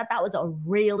us. I thought that was a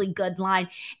really good line.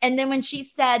 And then when she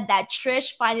said that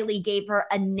Trish finally gave her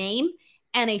a name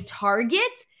and a target,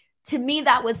 to me,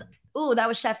 that was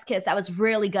chef's kiss. That was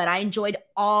really good. I enjoyed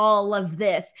all of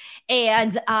this.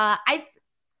 And I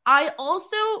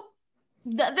also,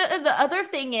 the other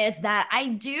thing is that I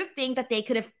do think that they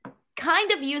could have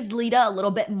kind of used Lita a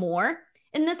little bit more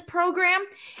in this program.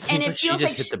 And it feels like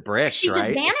she just hit the bricks, she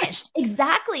just vanished.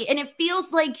 Exactly. And it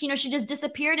feels like, you know, she just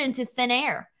disappeared into thin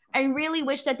air. I really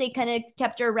wish that they kind of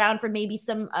kept her around for maybe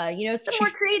some more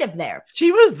creative there. She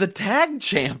was the tag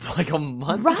champ like a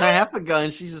month and a half ago,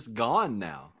 and she's just gone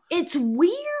now. It's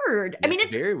weird. It's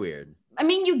very weird. I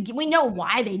mean, we know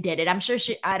why they did it. I'm sure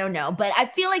I don't know, but I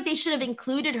feel like they should have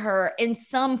included her in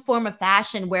some form of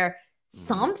fashion where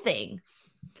something.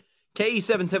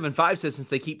 KE775 says, since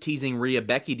they keep teasing Rhea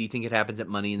Becky, do you think it happens at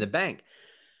Money in the Bank?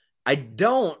 I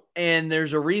don't, and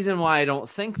there's a reason why I don't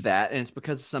think that, and it's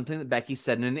because of something that Becky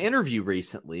said in an interview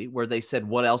recently where they said,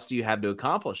 what else do you have to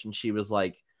accomplish? And she was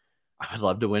like, I would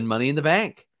love to win Money in the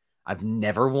Bank. I've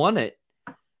never won it.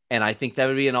 And I think that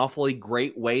would be an awfully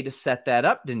great way to set that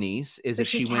up, Denise, is if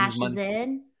she wins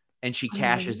money and she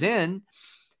cashes in.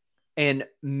 And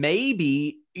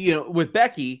maybe, with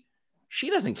Becky,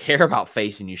 she doesn't care about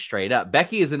facing you straight up.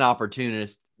 Becky is an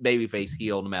opportunist, babyface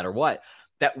heel, no matter what.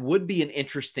 That would be an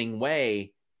interesting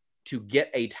way to get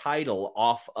a title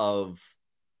off of.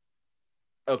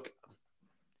 Okay.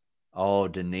 Oh,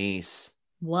 Denise.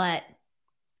 What?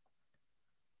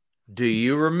 Do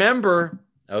you remember?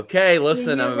 Okay,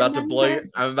 listen, I'm about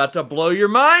to blow your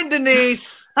mind,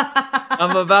 Denise.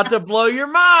 I'm about to blow your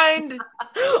mind.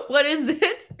 What is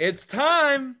it? It's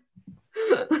time.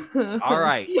 All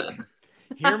right.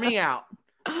 Hear me out.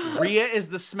 Rhea is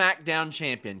the SmackDown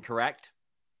champion, correct?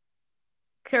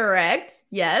 Correct.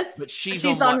 Yes. But she's She's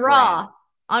on on what Raw. brand?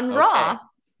 On Okay. Raw.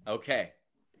 Okay.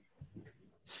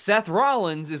 Seth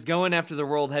Rollins is going after the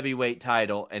World Heavyweight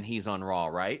title, and he's on Raw,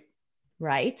 right?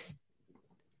 Right.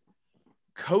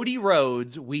 Cody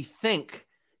Rhodes, we think,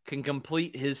 can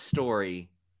complete his story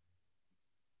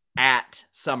at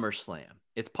SummerSlam.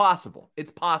 It's possible.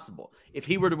 It's possible. If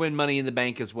he were to win Money in the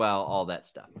Bank as well, all that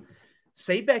stuff.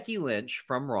 Say Becky Lynch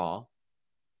from Raw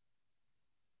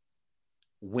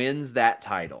wins that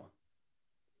title.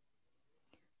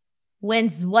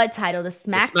 Wins what title? The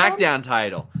SmackDown? The SmackDown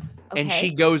title. Okay. And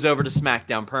she goes over to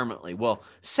SmackDown permanently. Well,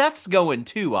 Seth's going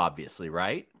too, obviously,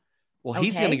 right? Well,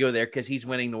 he's going to go there because he's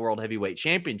winning the World Heavyweight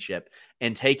Championship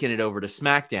and taking it over to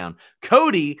SmackDown.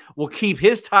 Cody will keep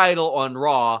his title on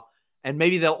Raw, and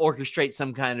maybe they'll orchestrate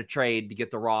some kind of trade to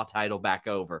get the Raw title back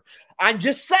over. I'm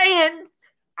just saying.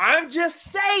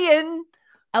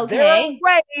 Okay. There are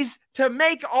ways to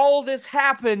make all this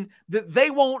happen that they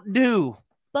won't do.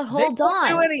 But hold they won't on.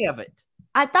 do any of it.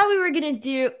 I thought we were going to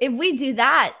do, if we do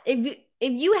that, if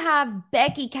you have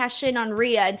Becky cash in on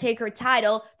Rhea and take her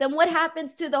title, then what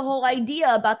happens to the whole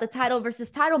idea about the title versus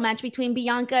title match between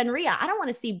Bianca and Rhea? I don't want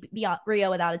to see Rhea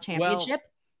without a championship.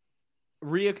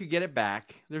 Well, Rhea could get it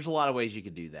back. There's a lot of ways you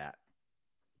could do that.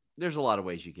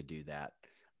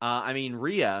 I mean,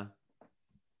 Rhea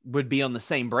would be on the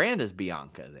same brand as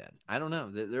Bianca then. I don't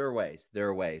know. There are ways.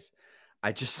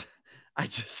 I just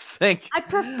think I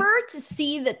prefer to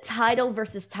see the title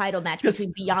versus title match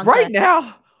between Bianca right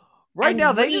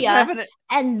now they Rhea, just haven't,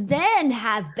 and then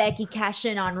have Becky cash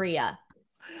in on Rhea.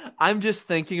 I'm just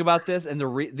thinking about this, and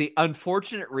the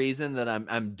unfortunate reason that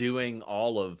I'm doing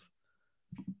all of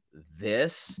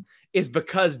this is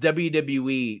because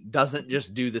WWE doesn't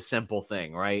just do the simple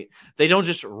thing, right? They don't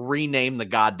just rename the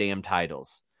goddamn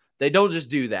titles. They don't just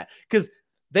do that because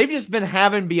they've just been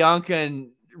having Bianca and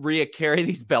Rhea carry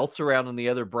these belts around on the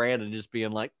other brand and just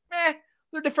being like,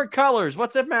 they're different colors.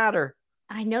 What's it matter?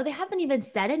 I know they haven't even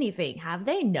said anything, have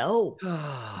they? No.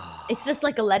 It's just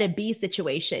like a let it be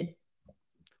situation.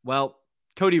 Well,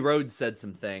 Cody Rhodes said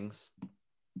some things.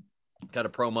 Got a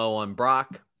promo on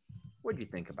Brock. What do you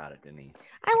think about it, Denise?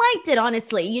 I liked it,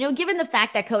 honestly. Given the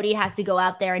fact that Cody has to go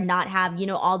out there and not have,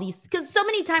 all these, because so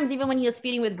many times, even when he was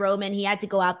feuding with Roman, he had to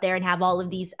go out there and have all of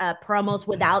these promos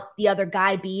without the other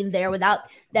guy being there, without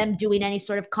them doing any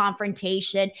sort of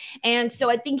confrontation. And so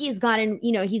I think he's gotten,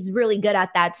 he's really good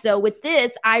at that. So with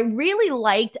this, I really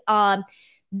liked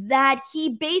that he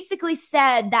basically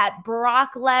said that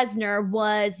Brock Lesnar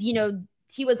was,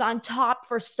 he was on top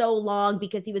for so long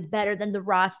because he was better than the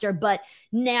roster, but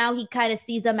now he kind of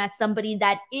sees him as somebody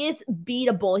that is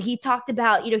beatable. He talked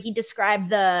about, he described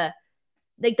the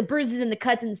bruises and the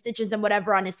cuts and the stitches and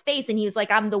whatever on his face. And he was like,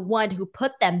 I'm the one who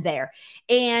put them there.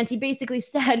 And he basically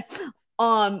said,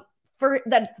 for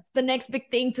that the next big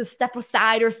thing to step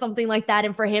aside or something like that.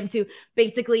 And for him to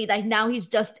basically like now he's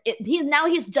just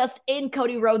in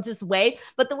Cody Rhodes' way.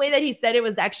 But the way that he said it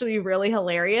was actually really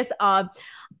hilarious.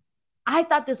 I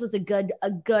thought this was a good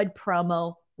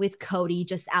promo with Cody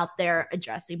just out there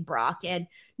addressing Brock. And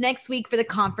next week for the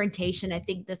confrontation, I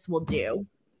think this will do.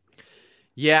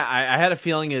 Yeah, I had a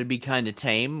feeling it would be kind of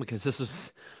tame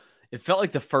because it felt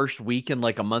like the first week in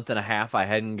like a month and a half, I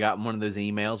hadn't gotten one of those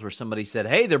emails where somebody said,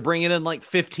 hey, they're bringing in like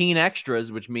 15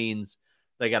 extras, which means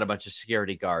they got a bunch of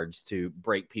security guards to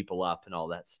break people up and all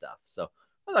that stuff. So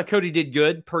I thought Cody did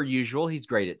good per usual. He's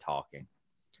great at talking.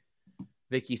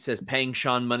 Vicky says, paying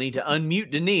Sean money to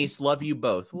unmute Denise. Love you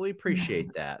both. Well, we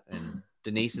appreciate that. And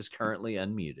Denise is currently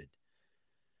unmuted.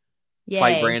 Yay.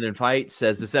 Fight Brandon Fight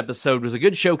says, this episode was a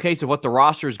good showcase of what the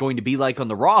roster is going to be like on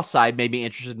the Raw side. Made me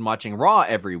interested in watching Raw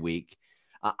every week.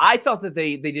 I thought that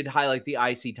they did highlight the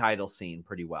IC title scene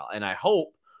pretty well. And I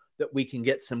hope that we can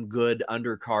get some good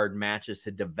undercard matches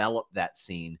to develop that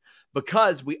scene.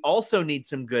 Because we also need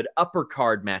some good upper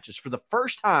card matches. For the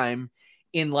first time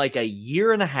in like a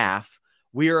year and a half,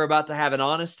 we are about to have an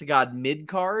honest-to-God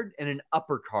mid-card and an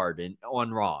upper card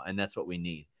on Raw, and that's what we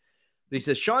need. But he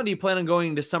says, Sean, do you plan on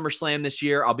going to SummerSlam this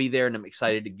year? I'll be there, and I'm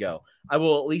excited to go. I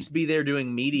will at least be there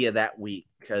doing media that week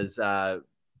because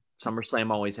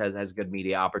SummerSlam always has good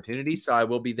media opportunities, so I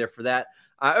will be there for that.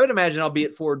 I would imagine I'll be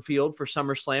at Ford Field for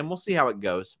SummerSlam. We'll see how it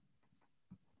goes.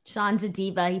 Sean's a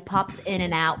diva. He pops in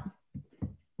and out.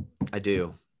 I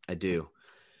do.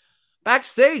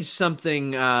 Backstage,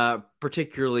 something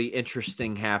particularly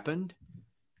interesting happened.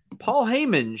 Paul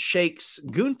Heyman shakes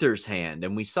Gunther's hand,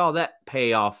 and we saw that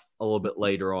pay off a little bit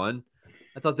later on.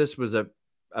 I thought this was a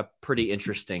pretty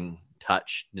interesting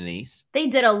touch, Denise. They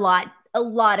did a lot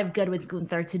of good with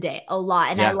Gunther today, a lot.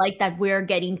 And I like that we're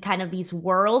getting kind of these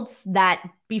worlds that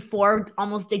before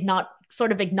almost did not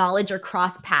sort of acknowledge or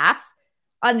cross paths.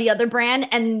 on the other brand.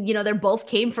 And, they're both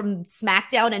came from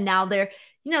SmackDown and now they're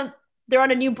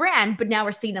on a new brand, but now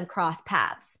we're seeing them cross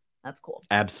paths. That's cool.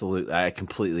 Absolutely. I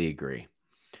completely agree.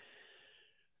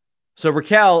 So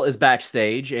Raquel is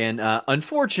backstage, and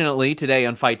unfortunately today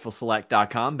on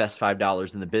FightfulSelect.com, best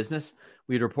 $5 in the business,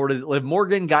 we had reported that Liv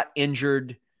Morgan got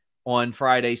injured on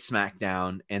Friday's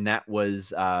SmackDown, and that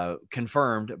was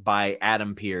confirmed by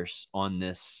Adam Pearce on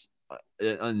this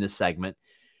segment.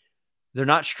 They're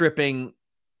not stripping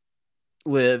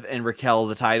Liv and Raquel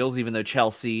the titles, even though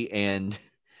Chelsea and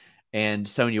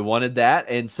Sonya wanted that.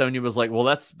 And Sonya was like, well,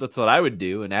 that's what I would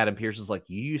do. And Adam Pearce was like,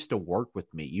 you used to work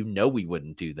with me. We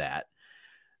wouldn't do that.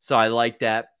 So I like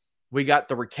that. We got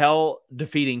the Raquel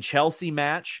defeating Chelsea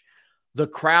match. The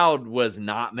crowd was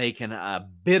not making a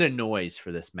bit of noise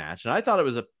for this match. And I thought it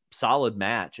was a solid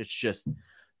match. It's just,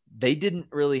 they didn't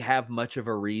really have much of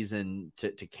a reason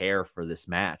to care for this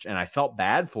match. And I felt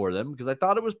bad for them because I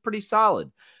thought it was pretty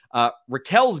solid.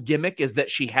 Raquel's gimmick is that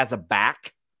she has a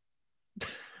back.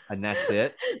 And that's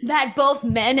it. That both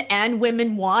men and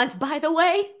women want, by the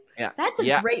way. Yeah. That's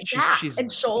a great back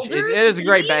and shoulders. It is a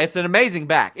great back. It's an amazing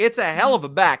back. It's a hell of a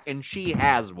back, and she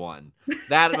has one.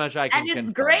 That much I can And it's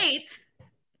confirm. great.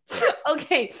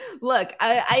 Okay, look,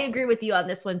 I agree with you on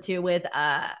this one too. With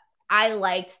I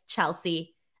liked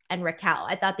Chelsea and Raquel.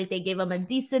 I thought that they gave them a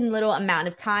decent little amount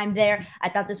of time there. I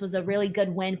thought this was a really good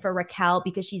win for Raquel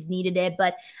because she's needed it.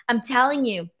 But I'm telling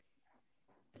you,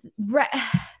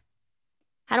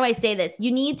 how do I say this?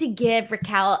 You need to give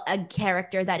Raquel a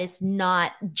character that is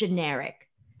not generic.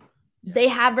 They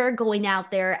have her going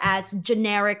out there as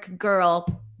generic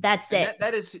girl. That's it.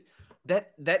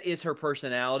 That is her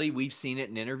personality. We've seen it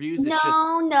in interviews.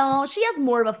 No. She has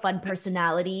more of a fun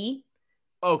personality.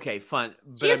 Okay, fun.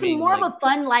 She has more of a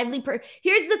fun, lively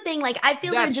Here's the thing. Like, I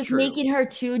feel they're just making her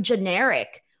too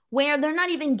generic, where they're not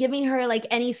even giving her like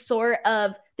any sort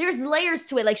of, there's layers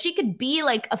to it. Like, she could be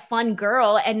like a fun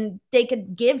girl and they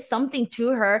could give something to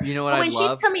her. You know what? But when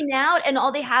she's coming out and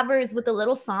all they have her is with a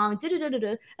little song, and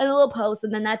a little post,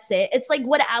 and then that's it. It's like,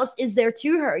 what else is there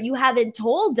to her? You haven't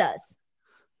told us.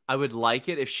 I would like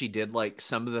it if she did like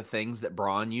some of the things that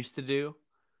Braun used to do,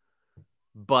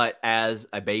 but as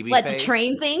a baby face. The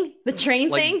train thing? The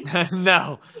train thing?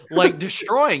 No, like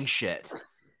destroying shit.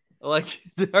 Like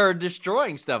they're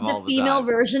destroying stuff all the time. The female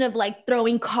version of like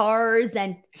throwing cars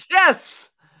and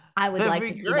yes, I would like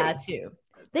to see that too.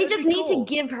 They just need to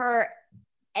give her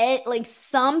like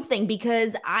something,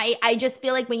 because I just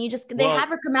feel like when they have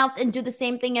her come out and do the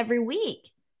same thing every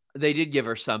week. They did give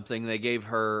her something. They gave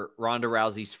her Ronda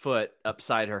Rousey's foot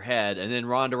upside her head and then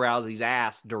Ronda Rousey's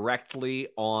ass directly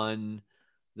on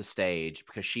the stage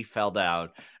because she fell down.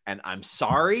 And I'm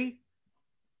sorry.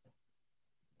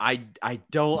 I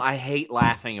hate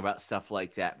laughing about stuff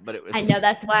like that, but it was. I know,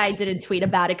 that's why I didn't tweet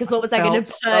about it. Because what was I going to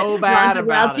put? So bad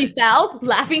Ronda Rousey fell,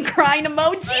 laughing, crying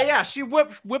emoji. Yeah, she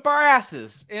whip our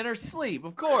asses in her sleep,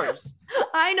 of course.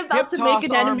 I ain't about to make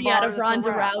an enemy out of Ronda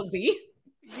Rousey.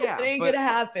 Yeah, it ain't gonna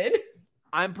happen.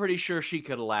 I'm pretty sure she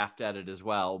could have laughed at it as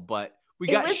well, but we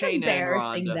got Shayna and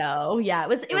Ronda. Though. Yeah, it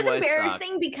was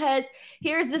embarrassing because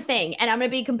here's the thing, and I'm gonna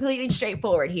be completely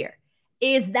straightforward here,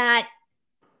 is that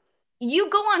you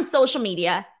go on social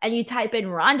media and you type in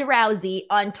Ronda Rousey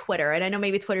on Twitter, and I know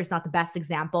maybe Twitter's not the best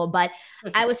example, but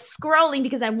I was scrolling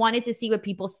because I wanted to see what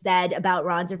people said about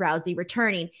Ronda Rousey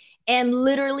returning, and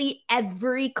literally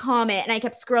every comment, and I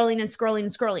kept scrolling and scrolling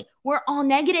and scrolling, were all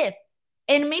negative.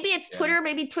 And maybe it's Twitter.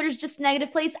 Maybe Twitter's just a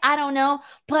negative place. I don't know.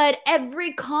 But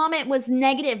every comment was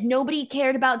negative. Nobody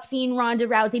cared about seeing Ronda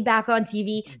Rousey back on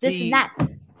TV, and that.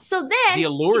 So then the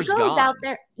allure's she goes gone. out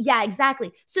there. Yeah,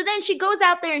 exactly. So then she goes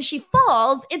out there and she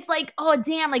falls. It's like, oh,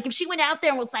 damn. Like if she went out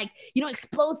there and was like,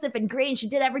 explosive and great and she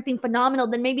did everything phenomenal,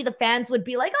 then maybe the fans would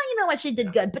be like, oh, you know what? She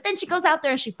did good. But then she goes out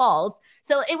there and she falls.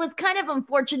 So it was kind of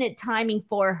unfortunate timing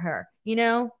for her,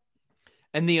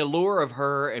 And the allure of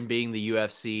her and being the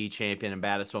UFC champion and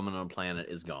baddest woman on the planet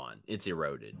is gone. It's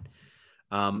eroded.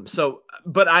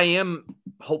 But I am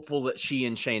hopeful that she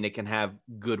and Shayna can have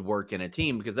good work in a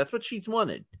team because that's what she's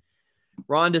wanted.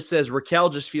 Ronda says Raquel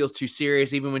just feels too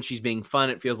serious. Even when she's being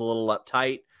fun, it feels a little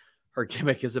uptight. Her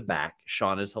gimmick is a back.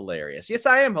 Sean is hilarious. Yes,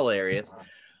 I am hilarious.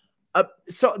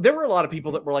 So there were a lot of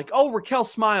people that were like, oh, Raquel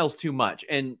smiles too much.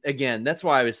 And again, that's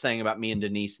why I was saying about me and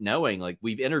Denise knowing, like,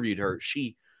 we've interviewed her.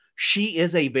 She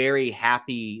is a very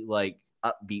happy, like,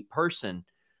 upbeat person,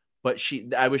 but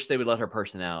I wish they would let her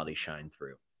personality shine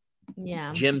through.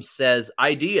 Yeah. Jim says,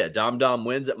 idea. Dom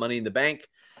wins at Money in the Bank.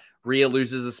 Rhea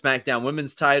loses the SmackDown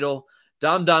Women's title.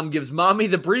 Dom gives Mommy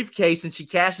the briefcase and she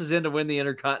cashes in to win the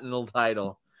Intercontinental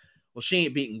title. Well, she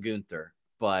ain't beating Gunther,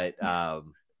 but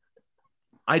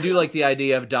I do like the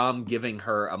idea of Dom giving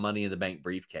her a Money in the Bank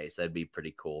briefcase. That'd be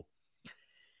pretty cool.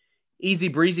 Easy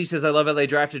Breezy says, I love how they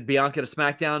drafted Bianca to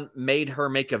SmackDown, made her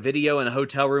make a video in a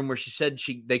hotel room where she said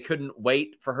they couldn't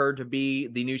wait for her to be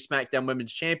the new SmackDown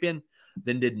Women's Champion,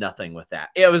 then did nothing with that.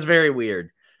 It was very weird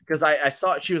because I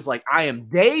saw it. She was like, I am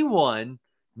day one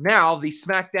now the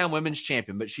SmackDown Women's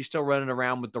Champion, but she's still running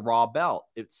around with the Raw belt.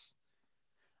 It's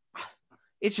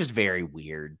just very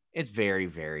weird. It's very,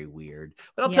 very weird.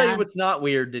 But I'll tell you what's not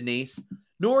weird, Denise.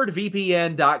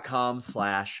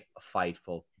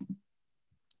 NordVPN.com/Fightful.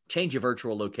 Change your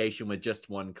virtual location with just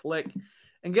one click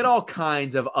and get all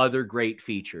kinds of other great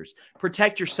features.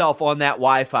 Protect yourself on that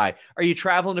Wi-Fi. Are you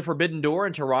traveling to Forbidden Door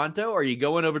in Toronto? Are you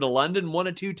going over to London 1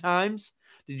 or 2 times?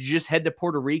 Did you just head to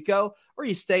Puerto Rico? Or are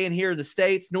you staying here in the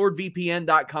States?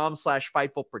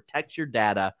 NordVPN.com/Fightful protects your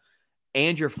data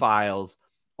and your files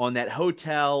on that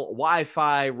hotel,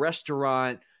 Wi-Fi,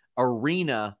 restaurant,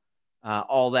 arena,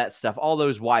 all that stuff, all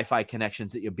those Wi-Fi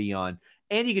connections that you'll be on.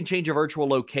 And you can change your virtual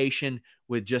location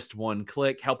with just one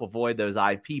click, help avoid those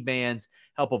IP bans,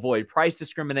 help avoid price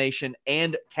discrimination,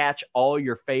 and catch all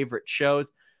your favorite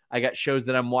shows. I got shows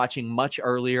that I'm watching much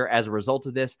earlier as a result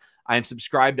of this. I am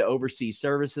subscribed to overseas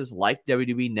services like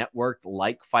WWE Network,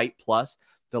 like Fight Plus,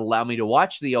 that allow me to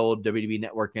watch the old WWE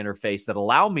Network interface, that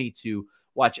allow me to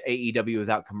watch AEW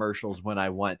without commercials when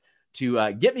I want,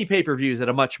 to get me pay-per-views at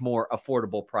a much more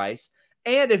affordable price.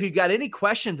 And if you've got any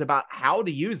questions about how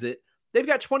to use it, they've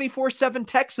got 24/7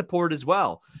 tech support as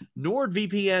well.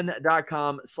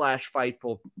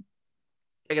 NordVPN.com/Fightful.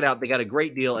 Check it out. They got a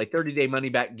great deal, a 30-day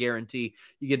money-back guarantee.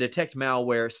 You can detect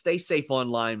malware, stay safe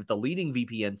online with the leading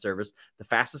VPN service, the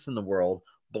fastest in the world,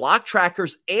 block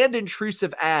trackers and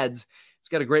intrusive ads. It's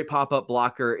got a great pop-up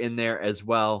blocker in there as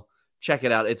well. Check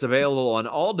it out. It's available on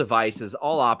all devices,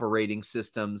 all operating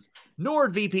systems.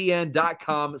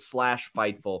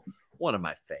 NordVPN.com/Fightful. One of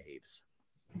my faves.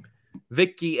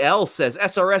 Vicky L says,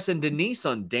 SRS and Denise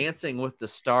on Dancing with the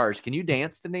Stars. Can you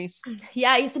dance, Denise?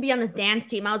 Yeah, I used to be on the dance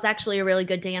team. I was actually a really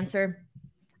good dancer.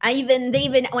 When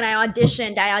I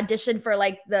auditioned for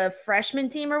like the freshman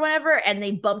team or whatever, and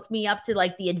they bumped me up to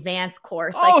like the advanced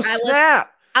course. Like,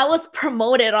 snap! I was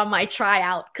promoted on my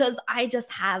tryout because I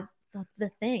just have the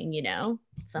thing, you know.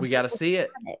 We got to see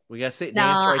it. We got to see it. No,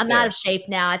 I'm out of shape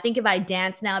now. I think if I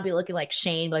dance now, I'd be looking like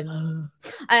Shane. Like,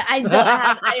 I don't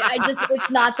have. I just, it's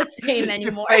not the same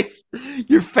anymore.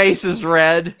 Your face is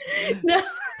red. No,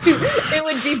 it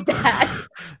would be bad.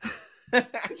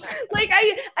 Like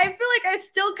I feel like I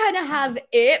still kind of have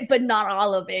it, but not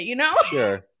all of it. You know.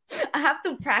 Sure. I have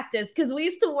to practice because we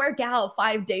used to work out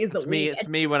 5 days a week. It's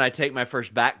me when I take my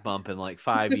first back bump in like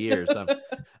 5 years.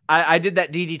 I did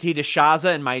that DDT to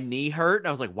Shaza and my knee hurt. And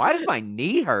I was like, why does my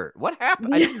knee hurt? What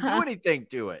happened? I didn't do anything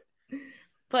to it.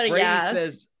 But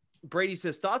Brady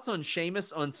says, thoughts on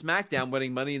Sheamus on SmackDown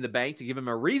winning Money in the Bank to give him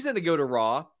a reason to go to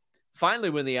Raw, finally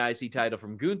win the IC title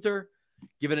from Gunther,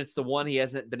 given it's the one he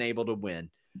hasn't been able to win.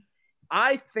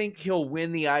 I think he'll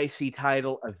win the IC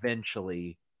title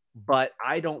eventually, but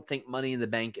I don't think Money in the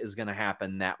Bank is going to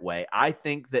happen that way. I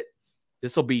think that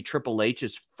this will be Triple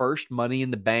H's first Money in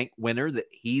the Bank winner that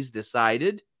he's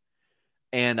decided,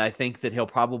 and I think that he'll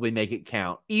probably make it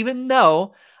count, even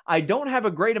though I don't have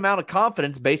a great amount of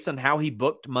confidence based on how he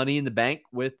booked Money in the Bank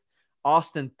with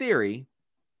Austin Theory,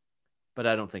 but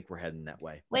I don't think we're heading that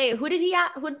way. Wait, who did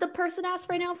the person ask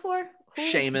right now for? Who?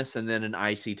 Sheamus and then an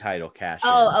IC title cash.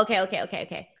 Oh,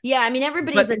 okay. Yeah, I mean,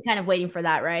 everybody's been kind of waiting for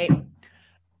that, right?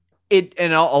 A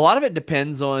lot of it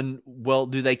depends on, well,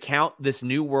 do they count this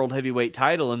new world heavyweight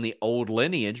title in the old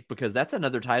lineage? Because that's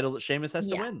another title that Sheamus has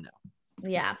to win now.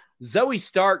 Yeah. Zoe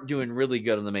Stark doing really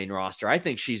good on the main roster. I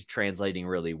think she's translating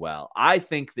really well. I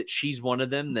think that she's one of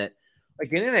them that,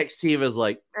 like in NXT, it was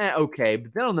like, okay.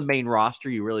 But then on the main roster,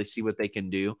 you really see what they can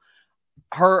do.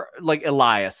 Her, like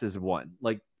Elias is one.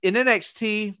 Like in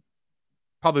NXT,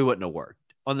 probably wouldn't have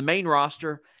worked. On the main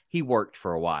roster, he worked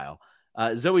for a while.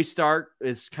 Zoe Stark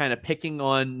is kind of picking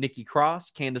on Nikki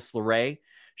Cross. Candice LeRae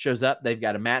shows up. They've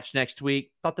got a match next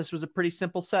week. Thought this was a pretty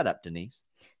simple setup, Denise.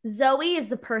 Zoe is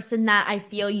the person that I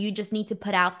feel you just need to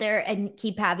put out there and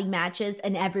keep having matches,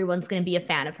 and everyone's going to be a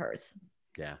fan of hers.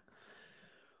 Yeah.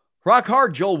 Rock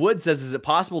Hard Joel Wood says, is it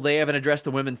possible they haven't addressed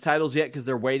the women's titles yet because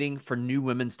they're waiting for new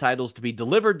women's titles to be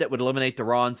delivered that would eliminate the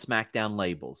Raw and SmackDown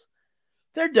labels?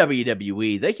 They're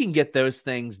WWE. They can get those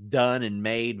things done and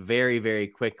made very, very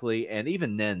quickly. And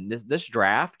even then, this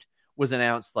draft was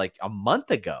announced like a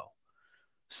month ago.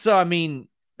 So, I mean,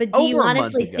 but do you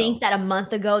honestly think that a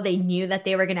month ago they knew that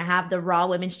they were going to have the Raw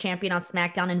Women's Champion on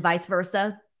SmackDown and vice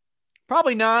versa?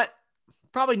 Probably not.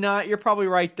 Probably not. You're probably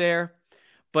right there.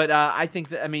 But I think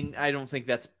that, I mean, I don't think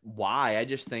that's why. I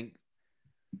just think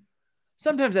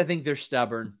Sometimes I think they're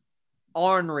stubborn.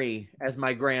 Ornery, as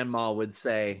my grandma would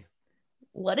say.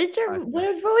 What would your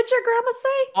grandma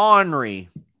say? Ornery.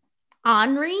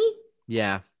 Ornery?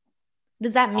 Yeah. What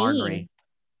does that mean? Ornery.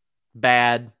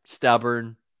 Bad,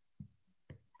 stubborn.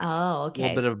 Oh, okay. A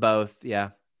little bit of both, yeah.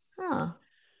 Huh.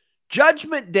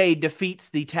 Judgment Day defeats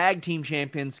the tag team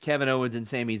champions Kevin Owens and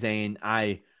Sami Zayn.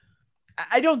 I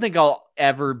don't think I'll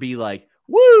ever be like,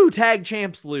 woo, tag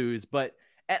champs lose, but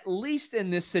at least in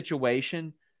this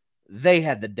situation, they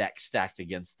had the deck stacked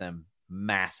against them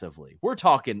massively. We're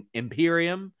talking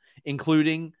Imperium,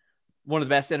 including one of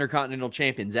the best Intercontinental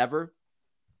champions ever.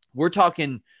 We're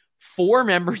talking 4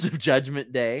 members of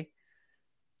Judgment Day,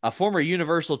 a former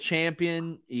Universal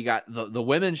champion. You got the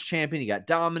women's champion. You got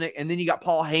Dominic, and then you got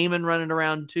Paul Heyman running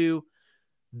around too.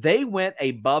 They went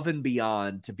above and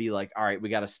beyond to be like, all right, we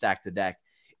got to stack the deck.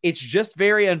 It's just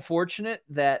very unfortunate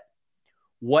that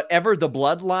whatever the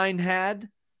bloodline had,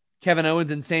 Kevin Owens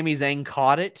and Sami Zayn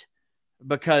caught it,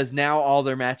 because now all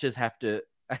their matches have to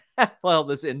well,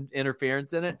 this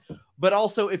interference in it. But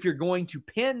also, if you're going to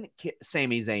pin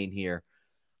Sami Zayn here,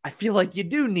 I feel like you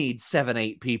do need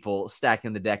 7-8 people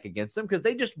stacking the deck against them, because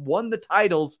they just won the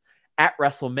titles at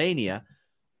WrestleMania.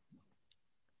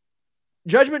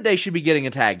 Judgment Day should be getting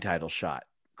a tag title shot.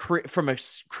 From a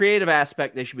creative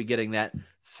aspect, they should be getting that.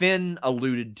 Finn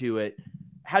alluded to it.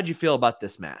 How'd you feel about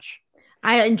this match?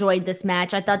 I enjoyed this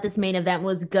match. I thought this main event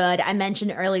was good. I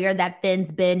mentioned earlier that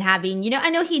Finn's been having, I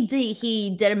know he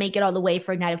didn't make it all the way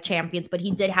for Night of Champions, but he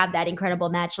did have that incredible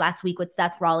match last week with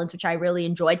Seth Rollins, which I really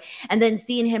enjoyed. And then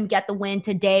seeing him get the win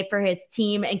today for his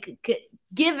team, and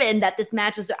given that this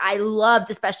match I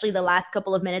loved, especially the last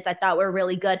couple of minutes, I thought were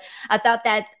really good. I thought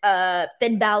that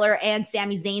Finn Balor and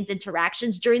Sami Zayn's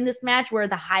interactions during this match were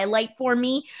the highlight for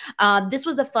me. This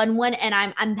was a fun one, and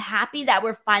I'm happy that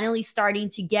we're finally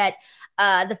starting to get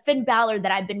the Finn Balor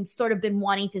that I've been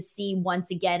wanting to see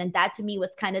once again. And that to me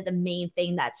was kind of the main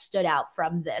thing that stood out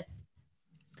from this.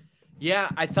 Yeah,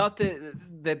 I thought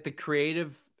that the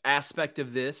creative aspect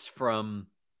of this, from,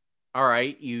 all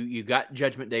right, you got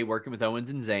Judgment Day working with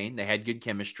Owens and Zayn. They had good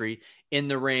chemistry in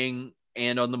the ring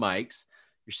and on the mics.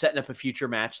 You're setting up a future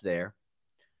match there.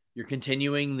 You're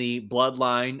continuing the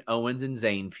Bloodline Owens and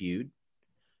Zayn feud.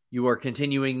 You are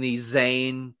continuing the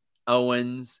Zayn,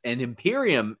 Owens, and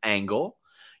Imperium angle.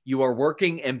 You are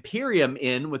working Imperium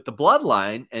in with the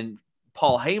Bloodline and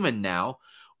Paul Heyman now,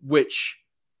 which,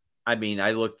 I mean,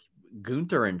 I look,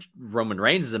 Gunther and Roman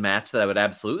Reigns is a match that I would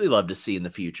absolutely love to see in the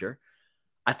future.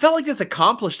 I felt like this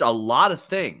accomplished a lot of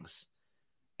things,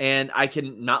 and I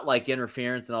can not like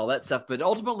interference and all that stuff, but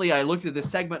ultimately I looked at this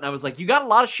segment and I was like, you got a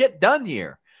lot of shit done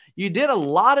here. You did a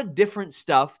lot of different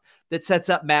stuff that sets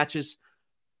up matches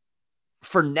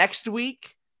for next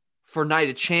week, for Night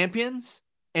of Champions,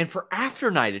 and for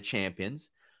after Night of Champions.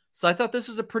 So I thought this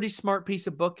was a pretty smart piece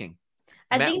of booking.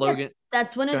 I think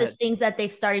that's one of the things that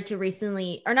they've started to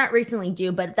recently, or not recently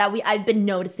do, but that I've been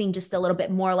noticing just a little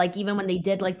bit more, like even when they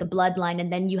did like the Bloodline,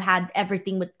 and then you had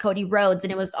everything with Cody Rhodes,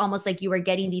 and it was almost like you were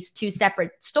getting these 2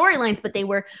 separate storylines, but they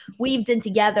were weaved in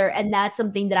together. And that's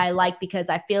something that I like, because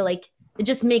I feel like it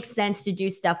just makes sense to do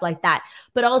stuff like that.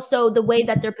 But also the way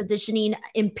that they're positioning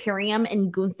Imperium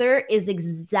and Gunther is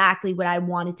exactly what I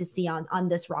wanted to see on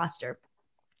this roster.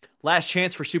 Last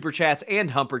chance for Super Chats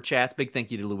and Humper Chats. Big thank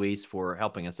you to Luis for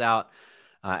helping us out,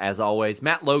 as always.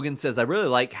 Matt Logan says, I really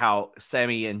like how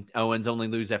Sami and Owens only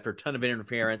lose after a ton of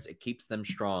interference. It keeps them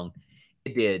strong.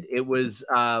 It did. It was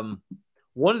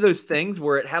one of those things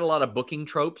where it had a lot of booking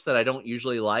tropes that I don't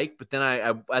usually like. But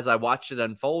then as I watched it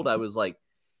unfold, I was like,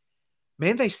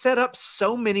 man, they set up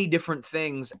so many different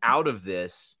things out of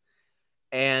this,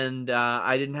 and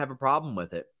I didn't have a problem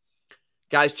with it.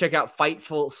 Guys, check out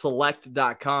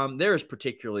FightfulSelect.com. There is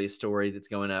particularly a story that's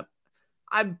going up.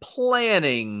 I'm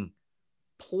planning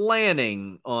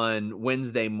on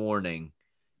Wednesday morning.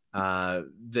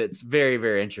 That's very,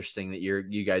 very interesting that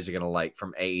you guys are going to like,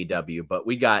 from AEW. But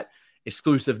we got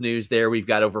exclusive news there. We've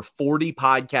got over 40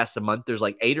 podcasts a month. There's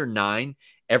like 8 or 9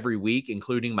 every week,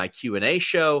 including my Q&A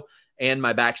show and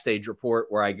my backstage report,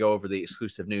 where I go over the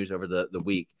exclusive news over the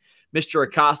week. Mr.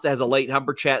 Acosta has a late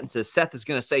Humper Chat and says Seth is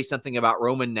going to say something about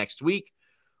Roman next week.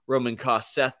 Roman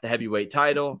costs Seth the heavyweight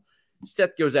title.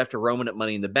 Seth goes after Roman at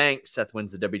Money in the Bank. Seth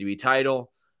wins the WWE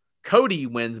title. Cody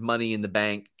wins Money in the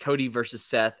Bank. Cody versus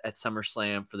Seth at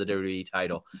SummerSlam for the WWE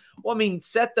title. Well, I mean,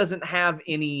 Seth doesn't have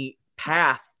any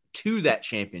path to that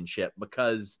championship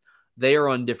because they are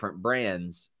on different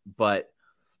brands, but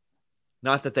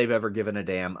not that they've ever given a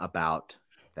damn about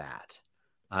that.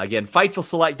 Again,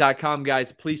 FightfulSelect.com,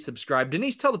 guys. Please subscribe.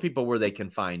 Denise, tell the people where they can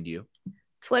find you.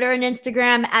 Twitter and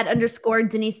Instagram @_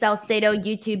 Denise Salcedo,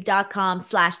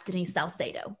 youtube.com/Denise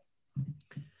Salcedo.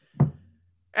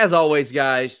 As always,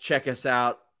 guys, check us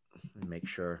out. Make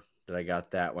sure that I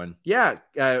got that one. Yeah,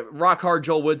 Rock Hard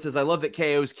Joel Wood says, I love that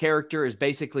KO's character is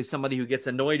basically somebody who gets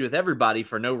annoyed with everybody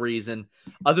for no reason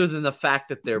other than the fact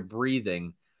that they're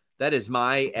breathing. That is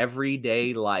my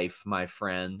everyday life, my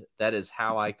friend. That is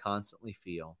how I constantly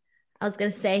feel. I was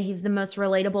going to say he's the most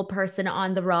relatable person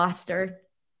on the roster.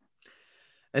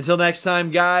 Until next time,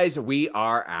 guys, we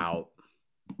are out.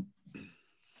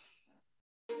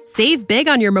 Save big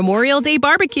on your Memorial Day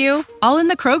barbecue, all in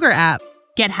the Kroger app.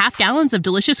 Get half gallons of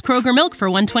delicious Kroger milk for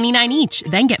 $1.29 each.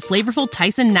 Then get flavorful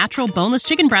Tyson natural boneless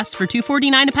chicken breasts for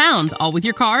 $2.49 a pound, all with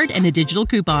your card and a digital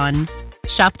coupon.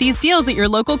 Shop these deals at your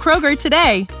local Kroger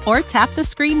today, or tap the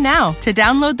screen now to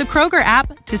download the Kroger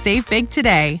app to save big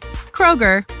today.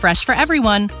 Kroger, fresh for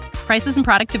everyone. Prices and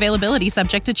product availability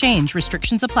subject to change.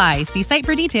 Restrictions apply. See site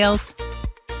for details.